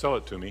trying to sell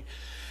it to me,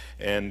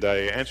 and I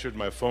answered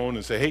my phone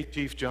and said, hey,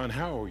 Chief John,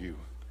 how are you?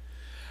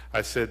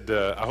 I said,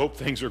 I hope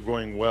things are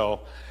going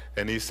well.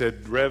 And he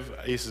said, Rev,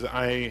 he says,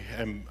 I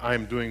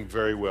am doing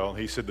very well.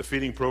 He said, the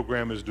feeding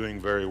program is doing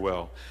very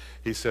well.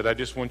 He said, I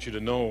just want you to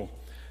know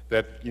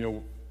that, you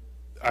know,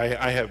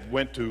 I have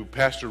went to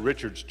Pastor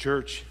Richard's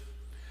church,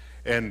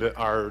 and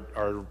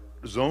our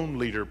zone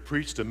leader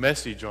preached a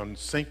message on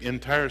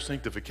entire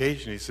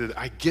sanctification. He said,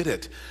 I get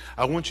it.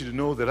 I want you to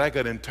know that I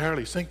got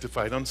entirely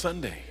sanctified on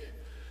Sunday.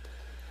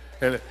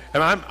 And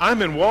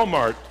I'm in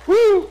Walmart.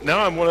 Woo!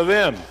 Now I'm one of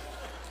them.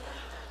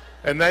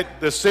 And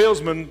the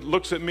salesman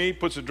looks at me,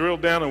 puts a drill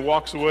down, and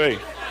walks away.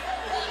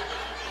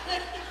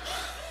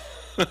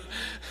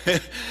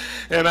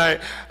 And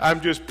I'm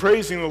just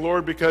praising the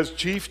Lord because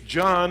Chief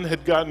John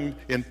had gotten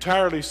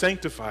entirely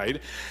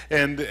sanctified,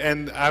 and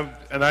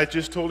I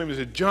just told him, I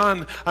said,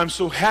 John, I'm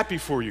so happy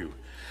for you.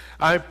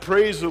 I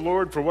praise the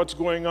Lord for what's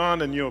going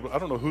on, and you know, I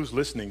don't know who's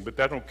listening, but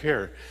I don't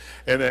care.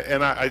 And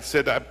I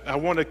said, I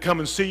want to come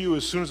and see you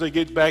as soon as I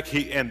get back.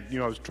 And you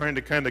know, I was trying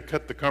to kind of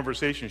cut the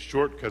conversation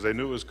short because I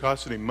knew it was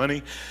costing him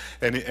money.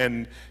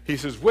 And he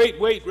says, wait,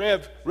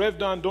 Rev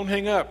Don, don't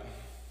hang up.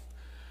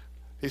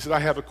 He said,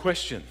 I have a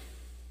question.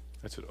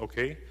 I said,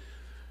 okay,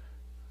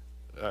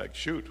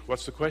 shoot,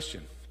 what's the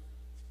question?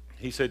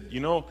 He said, you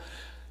know,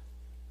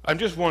 I'm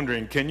just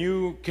wondering, can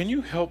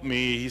you help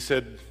me? He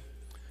said,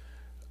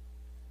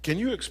 can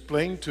you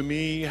explain to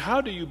me, how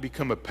do you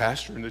become a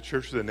pastor in the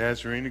Church of the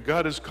Nazarene?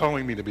 God is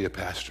calling me to be a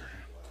pastor.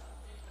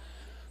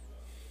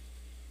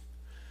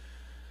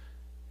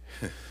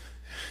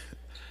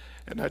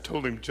 And I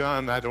told him,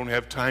 John, I don't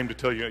have time to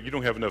tell you. You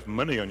don't have enough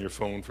money on your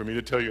phone for me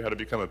to tell you how to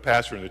become a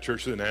pastor in the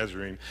Church of the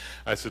Nazarene.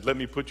 I said, let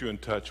me put you in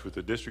touch with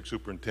the district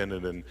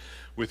superintendent and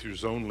with your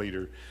zone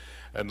leader,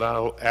 and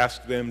I'll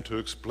ask them to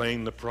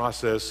explain the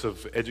process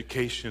of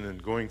education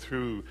and going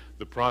through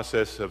the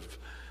process of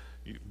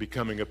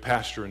becoming a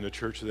pastor in the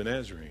Church of the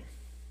Nazarene.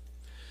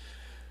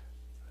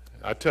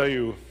 I tell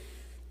you,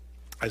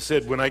 I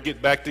said, when I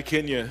get back to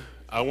Kenya,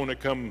 I want to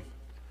come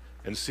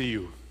and see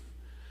you.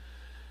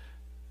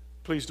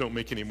 Please don't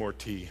make any more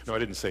tea. No, I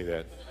didn't say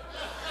that.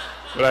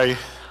 But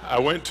I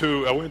went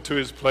to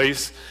his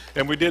place,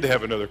 and we did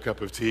have another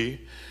cup of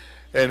tea.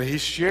 And he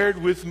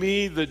shared with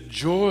me the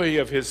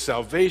joy of his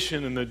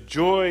salvation and the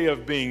joy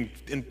of being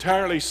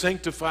entirely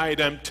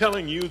sanctified. I'm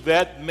telling you,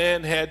 that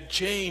man had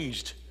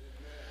changed.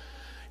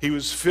 He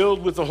was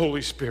filled with the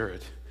Holy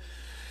Spirit.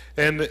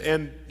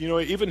 And you know,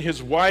 even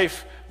his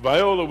wife,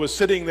 Viola, was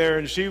sitting there,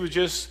 and she was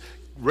just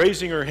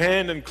raising her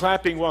hand and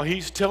clapping while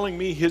he's telling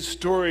me his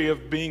story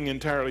of being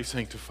entirely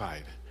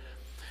sanctified.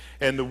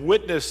 And the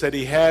witness that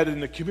he had in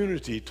the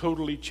community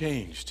totally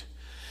changed.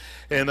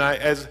 And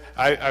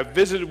I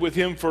visited with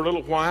him for a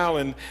little while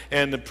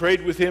and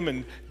prayed with him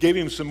and gave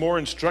him some more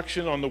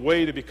instruction on the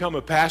way to become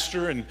a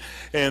pastor.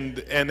 And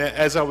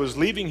as I was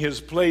leaving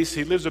his place,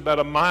 he lives about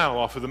a mile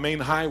off of the main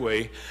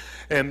highway.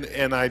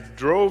 And I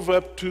drove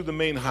up to the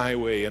main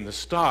highway and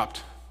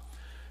stopped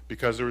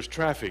because there was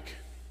traffic.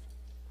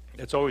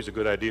 It's always a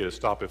good idea to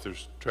stop if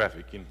there's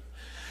traffic. You know?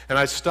 And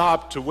I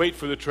stopped to wait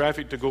for the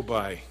traffic to go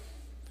by.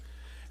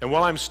 And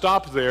while I'm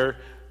stopped there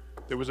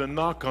was a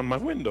knock on my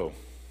window.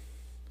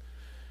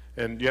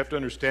 And you have to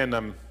understand,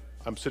 I'm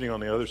sitting on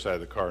the other side of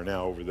the car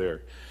now over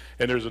there.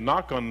 And there's a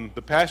knock on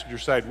the passenger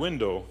side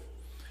window.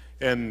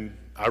 And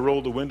I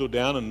rolled the window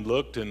down and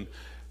looked, and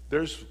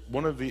there's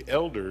one of the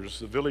elders,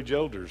 the village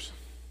elders,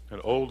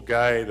 an old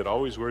guy that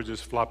always wears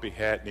this floppy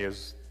hat, and he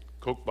has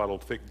Coke bottle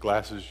thick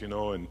glasses, you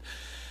know,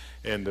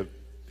 and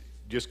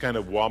just kind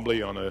of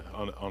wobbly on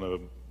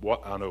a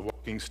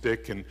walking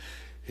stick. And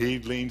he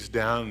leans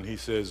down and he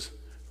says,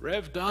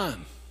 "Rev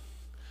Don."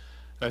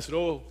 I said,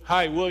 "Oh,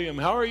 hi, William,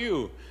 how are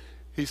you?"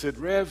 He said,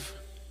 "Rev,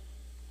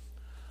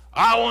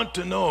 I want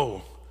to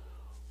know,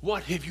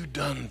 what have you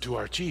done to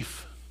our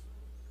chief?"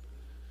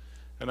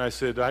 And I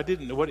said, "I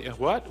didn't know."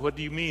 What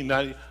do you mean?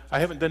 I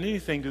haven't done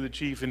anything to the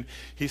chief. And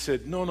he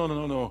said,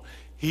 No.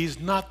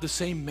 He's not the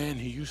same man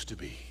he used to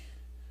be.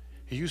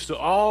 He used to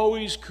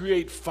always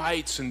create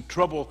fights and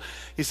trouble.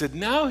 He said,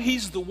 now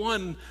he's the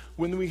one,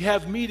 when we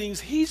have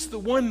meetings, he's the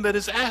one that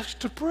is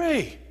asked to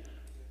pray.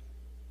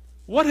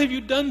 What have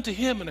you done to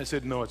him? And I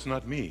said, no, it's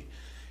not me.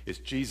 It's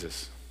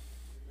Jesus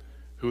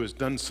who has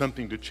done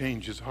something to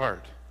change his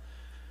heart.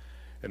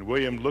 And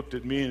William looked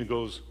at me and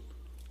goes,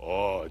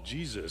 "Oh,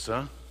 Jesus,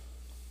 huh?"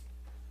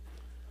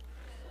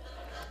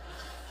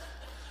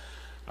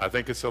 I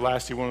think it's the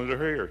last he wanted to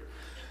hear.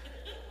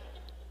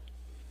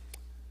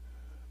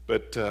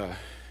 But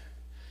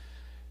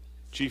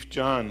Chief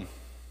John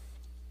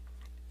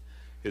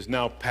is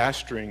now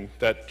pastoring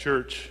that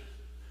church,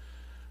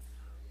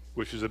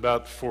 which is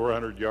about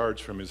 400 yards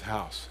from his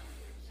house.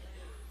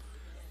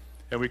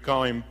 And we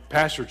call him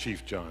Pastor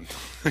Chief John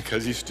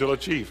because he's still a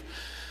chief.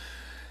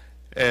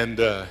 And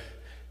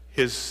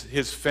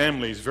his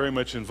family is very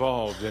much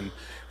involved,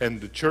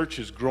 and the church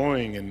is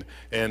growing.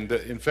 And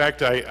in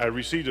fact, I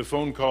received a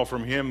phone call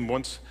from him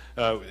once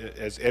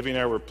as Evie and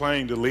I were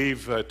planning to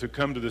leave to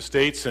come to the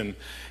States,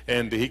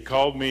 and he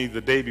called me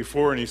the day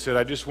before, and he said,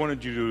 I just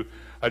wanted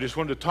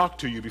to talk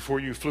to you before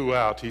you flew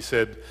out. He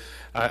said,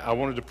 I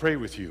wanted to pray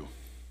with you.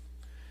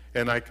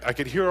 And I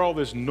could hear all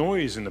this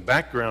noise in the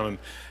background,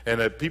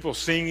 and people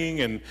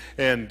singing,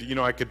 and you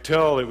know, I could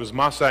tell it was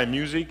Maasai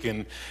music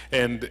and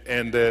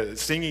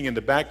singing in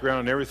the background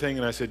and everything.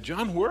 And I said,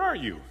 John, where are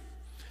you?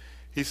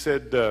 He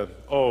said,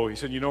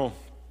 you know,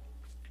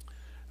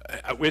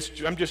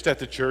 I'm just at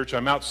the church.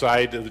 I'm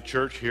outside of the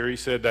church here. He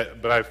said,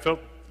 but I felt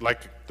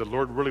like the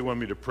Lord really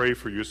wanted me to pray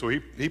for you. So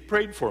he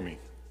prayed for me.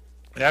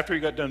 And after he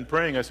got done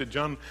praying, I said,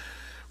 John,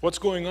 what's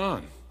going on?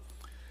 And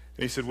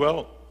he said,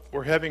 well,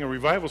 we're having a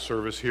revival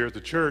service here at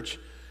the church,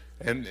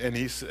 and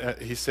he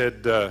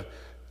said,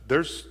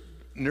 there's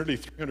nearly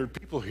 300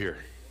 people here.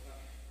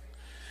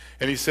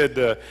 And he said,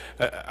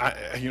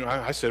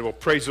 I said, well,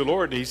 praise the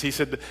Lord. And he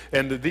said,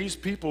 and these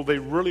people, they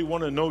really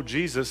want to know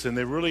Jesus, and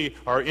they really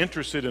are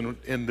interested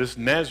in this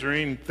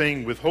Nazarene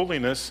thing with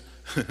holiness.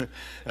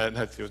 And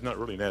it was not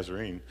really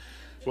Nazarene.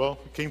 Well,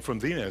 it came from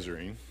the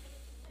Nazarene.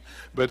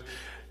 But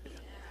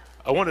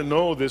I want to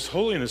know this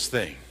holiness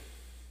thing.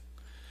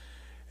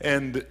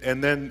 And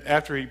then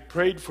after he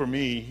prayed for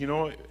me, you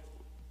know,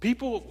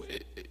 people,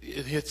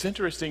 it's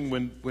interesting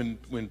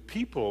when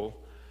people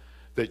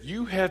that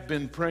you have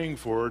been praying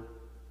for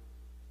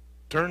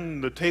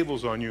turn the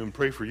tables on you and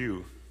pray for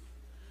you,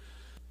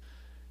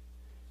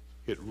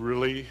 it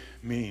really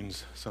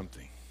means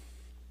something.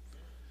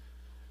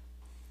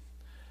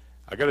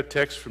 I got a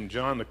text from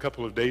John a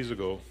couple of days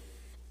ago,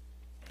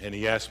 and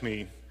he asked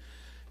me,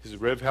 he says,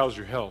 Rev, how's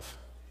your health?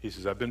 He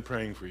says, I've been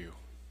praying for you.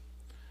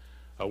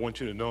 I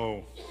want you to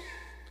know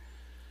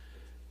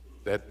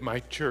that my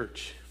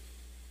church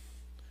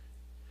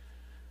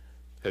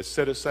has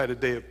set aside a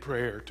day of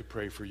prayer to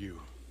pray for you.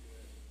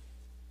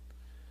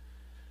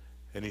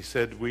 And he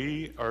said,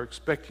 we are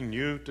expecting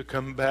you to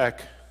come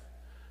back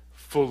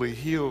fully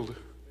healed.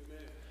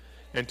 Amen.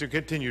 And to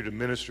continue to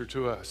minister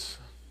to us.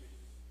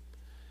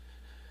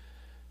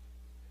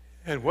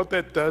 And what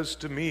that does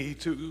to me,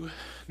 to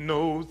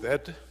know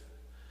that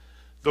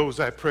those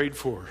I prayed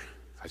for,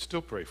 I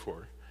still pray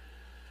for,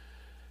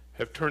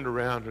 have turned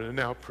around and are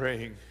now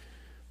praying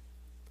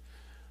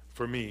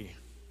for me.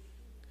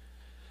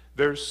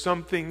 There's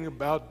something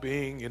about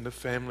being in the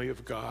family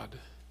of God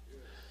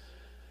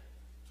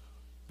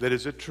that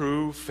is a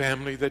true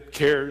family that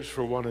cares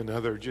for one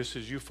another, just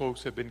as you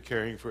folks have been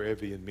caring for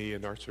Evie and me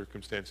in our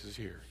circumstances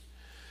here.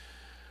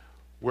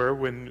 Where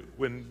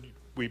when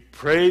we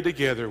pray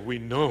together, we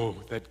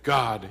know that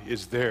God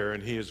is there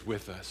and He is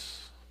with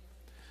us.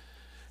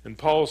 And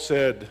Paul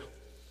said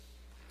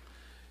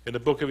in the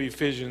book of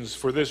Ephesians,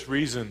 "For this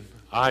reason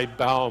I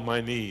bow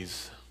my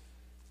knees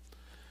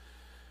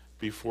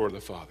before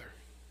the Father,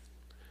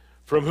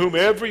 from whom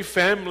every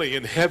family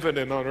in heaven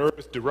and on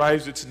earth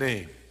derives its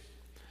name,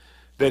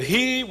 that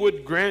He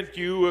would grant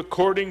you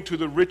according to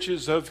the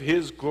riches of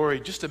His glory."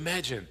 Just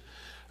imagine,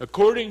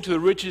 according to the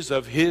riches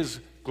of His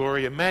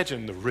glory.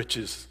 Imagine the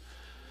riches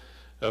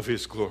of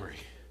His glory,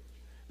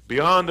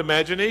 beyond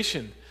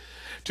imagination.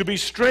 To be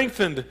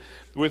strengthened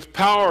with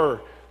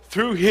power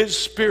through His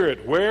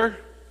Spirit. Where?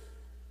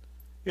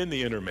 In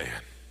the inner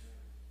man.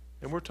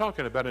 And we're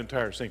talking about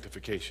entire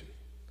sanctification.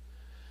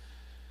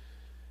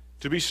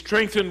 To be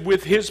strengthened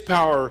with His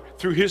power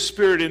through His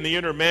Spirit in the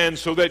inner man,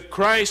 so that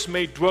Christ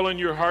may dwell in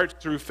your hearts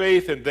through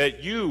faith, and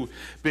that you,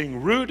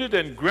 being rooted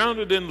and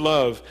grounded in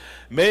love,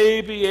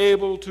 may be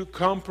able to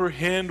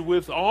comprehend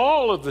with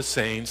all of the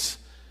saints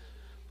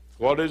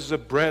what is the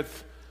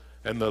breadth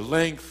and the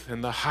length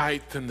and the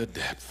height and the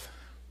depth,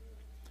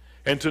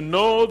 and to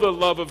know the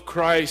love of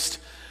Christ,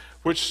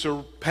 which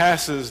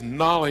surpasses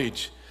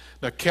knowledge.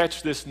 Now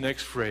catch this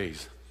next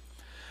phrase: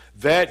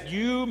 that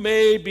you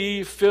may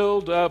be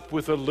filled up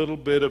with a little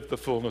bit of the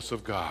fullness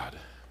of God.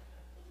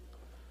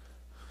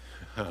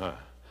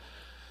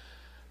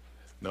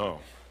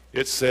 No,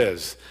 it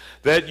says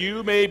that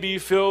you may be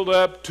filled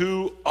up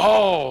to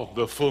all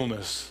the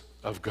fullness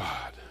of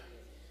God.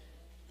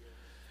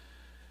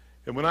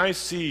 And when I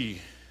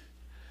see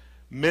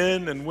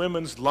men and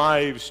women's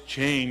lives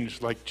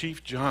change, like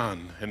Chief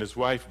John and his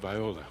wife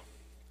Viola,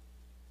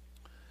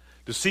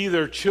 to see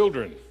their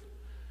children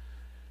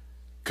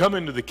come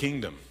into the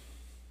kingdom.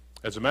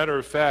 As a matter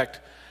of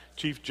fact,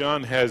 Chief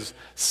John has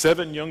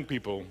 7 young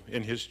people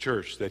in his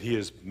church that he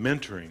is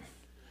mentoring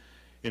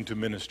into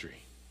ministry,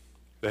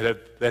 that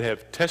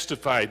have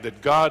testified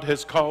that God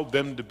has called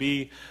them to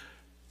be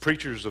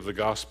preachers of the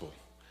gospel,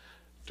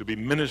 to be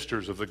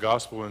ministers of the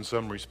gospel in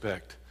some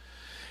respect,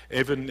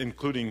 even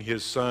including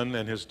his son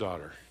and his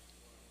daughter.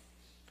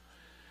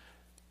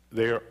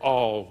 They are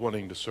all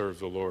wanting to serve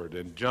the Lord,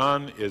 and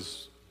John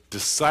is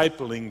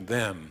discipling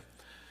them.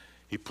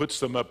 He puts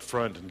them up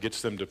front and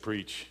gets them to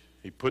preach.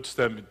 He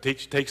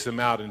takes them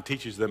out and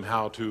teaches them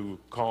how to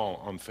call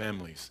on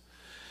families.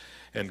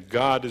 And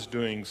God is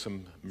doing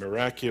some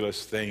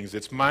miraculous things.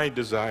 It's my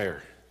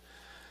desire,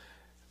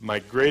 my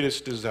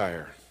greatest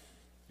desire,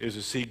 is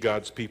to see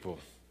God's people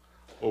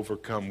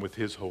overcome with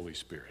His Holy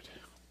Spirit.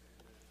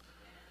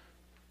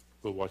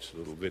 We'll watch the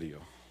little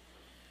video.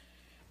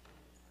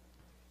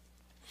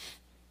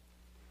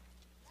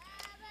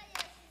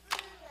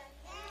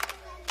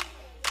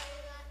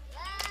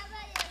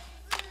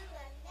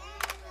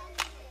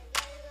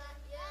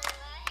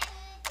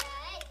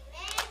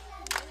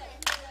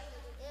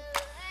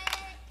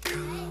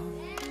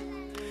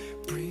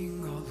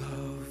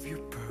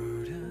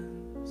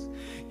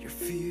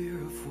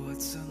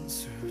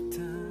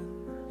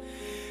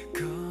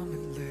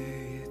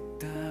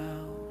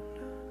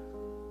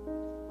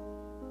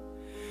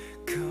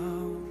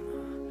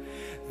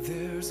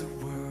 There's a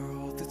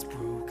world that's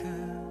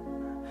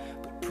broken,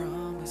 but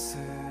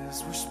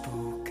promises were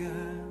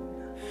spoken.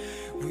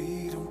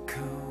 We don't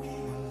come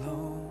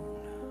alone.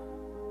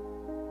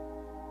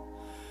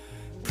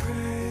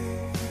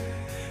 Pray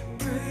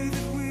that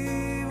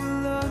we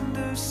will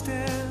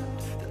understand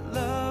that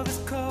love is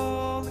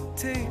calling.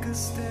 Take a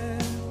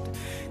stand.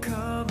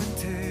 Come and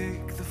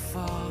take the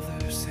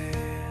Father's hand.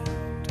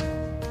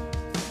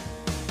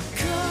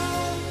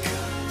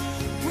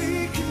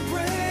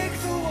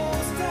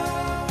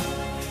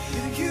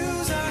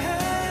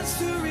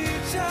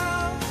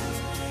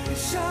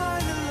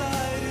 Shine a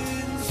light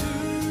into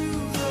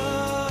the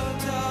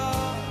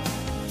dark.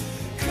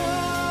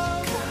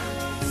 Come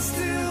and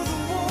still the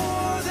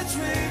war that's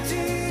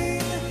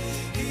raging.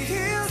 He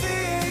heals the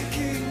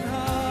aching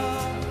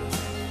heart.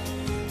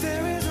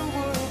 There is a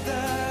world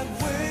that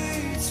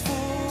waits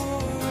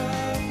for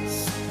us.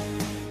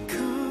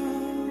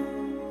 Come,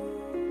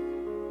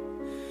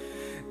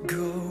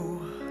 go,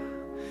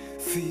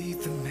 feed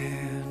the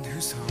man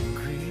who's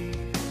hungry.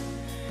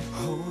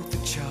 Hold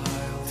the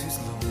child who's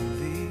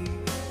lonely.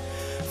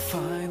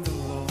 Find the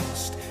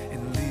lost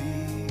and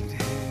lead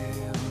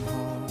him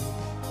home.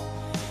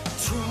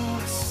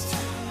 Trust,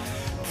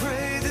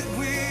 pray that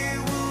we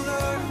will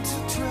learn to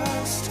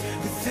trust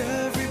with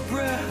every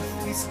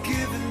breath He's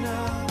given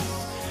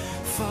us.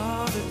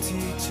 Father,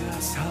 teach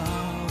us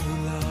how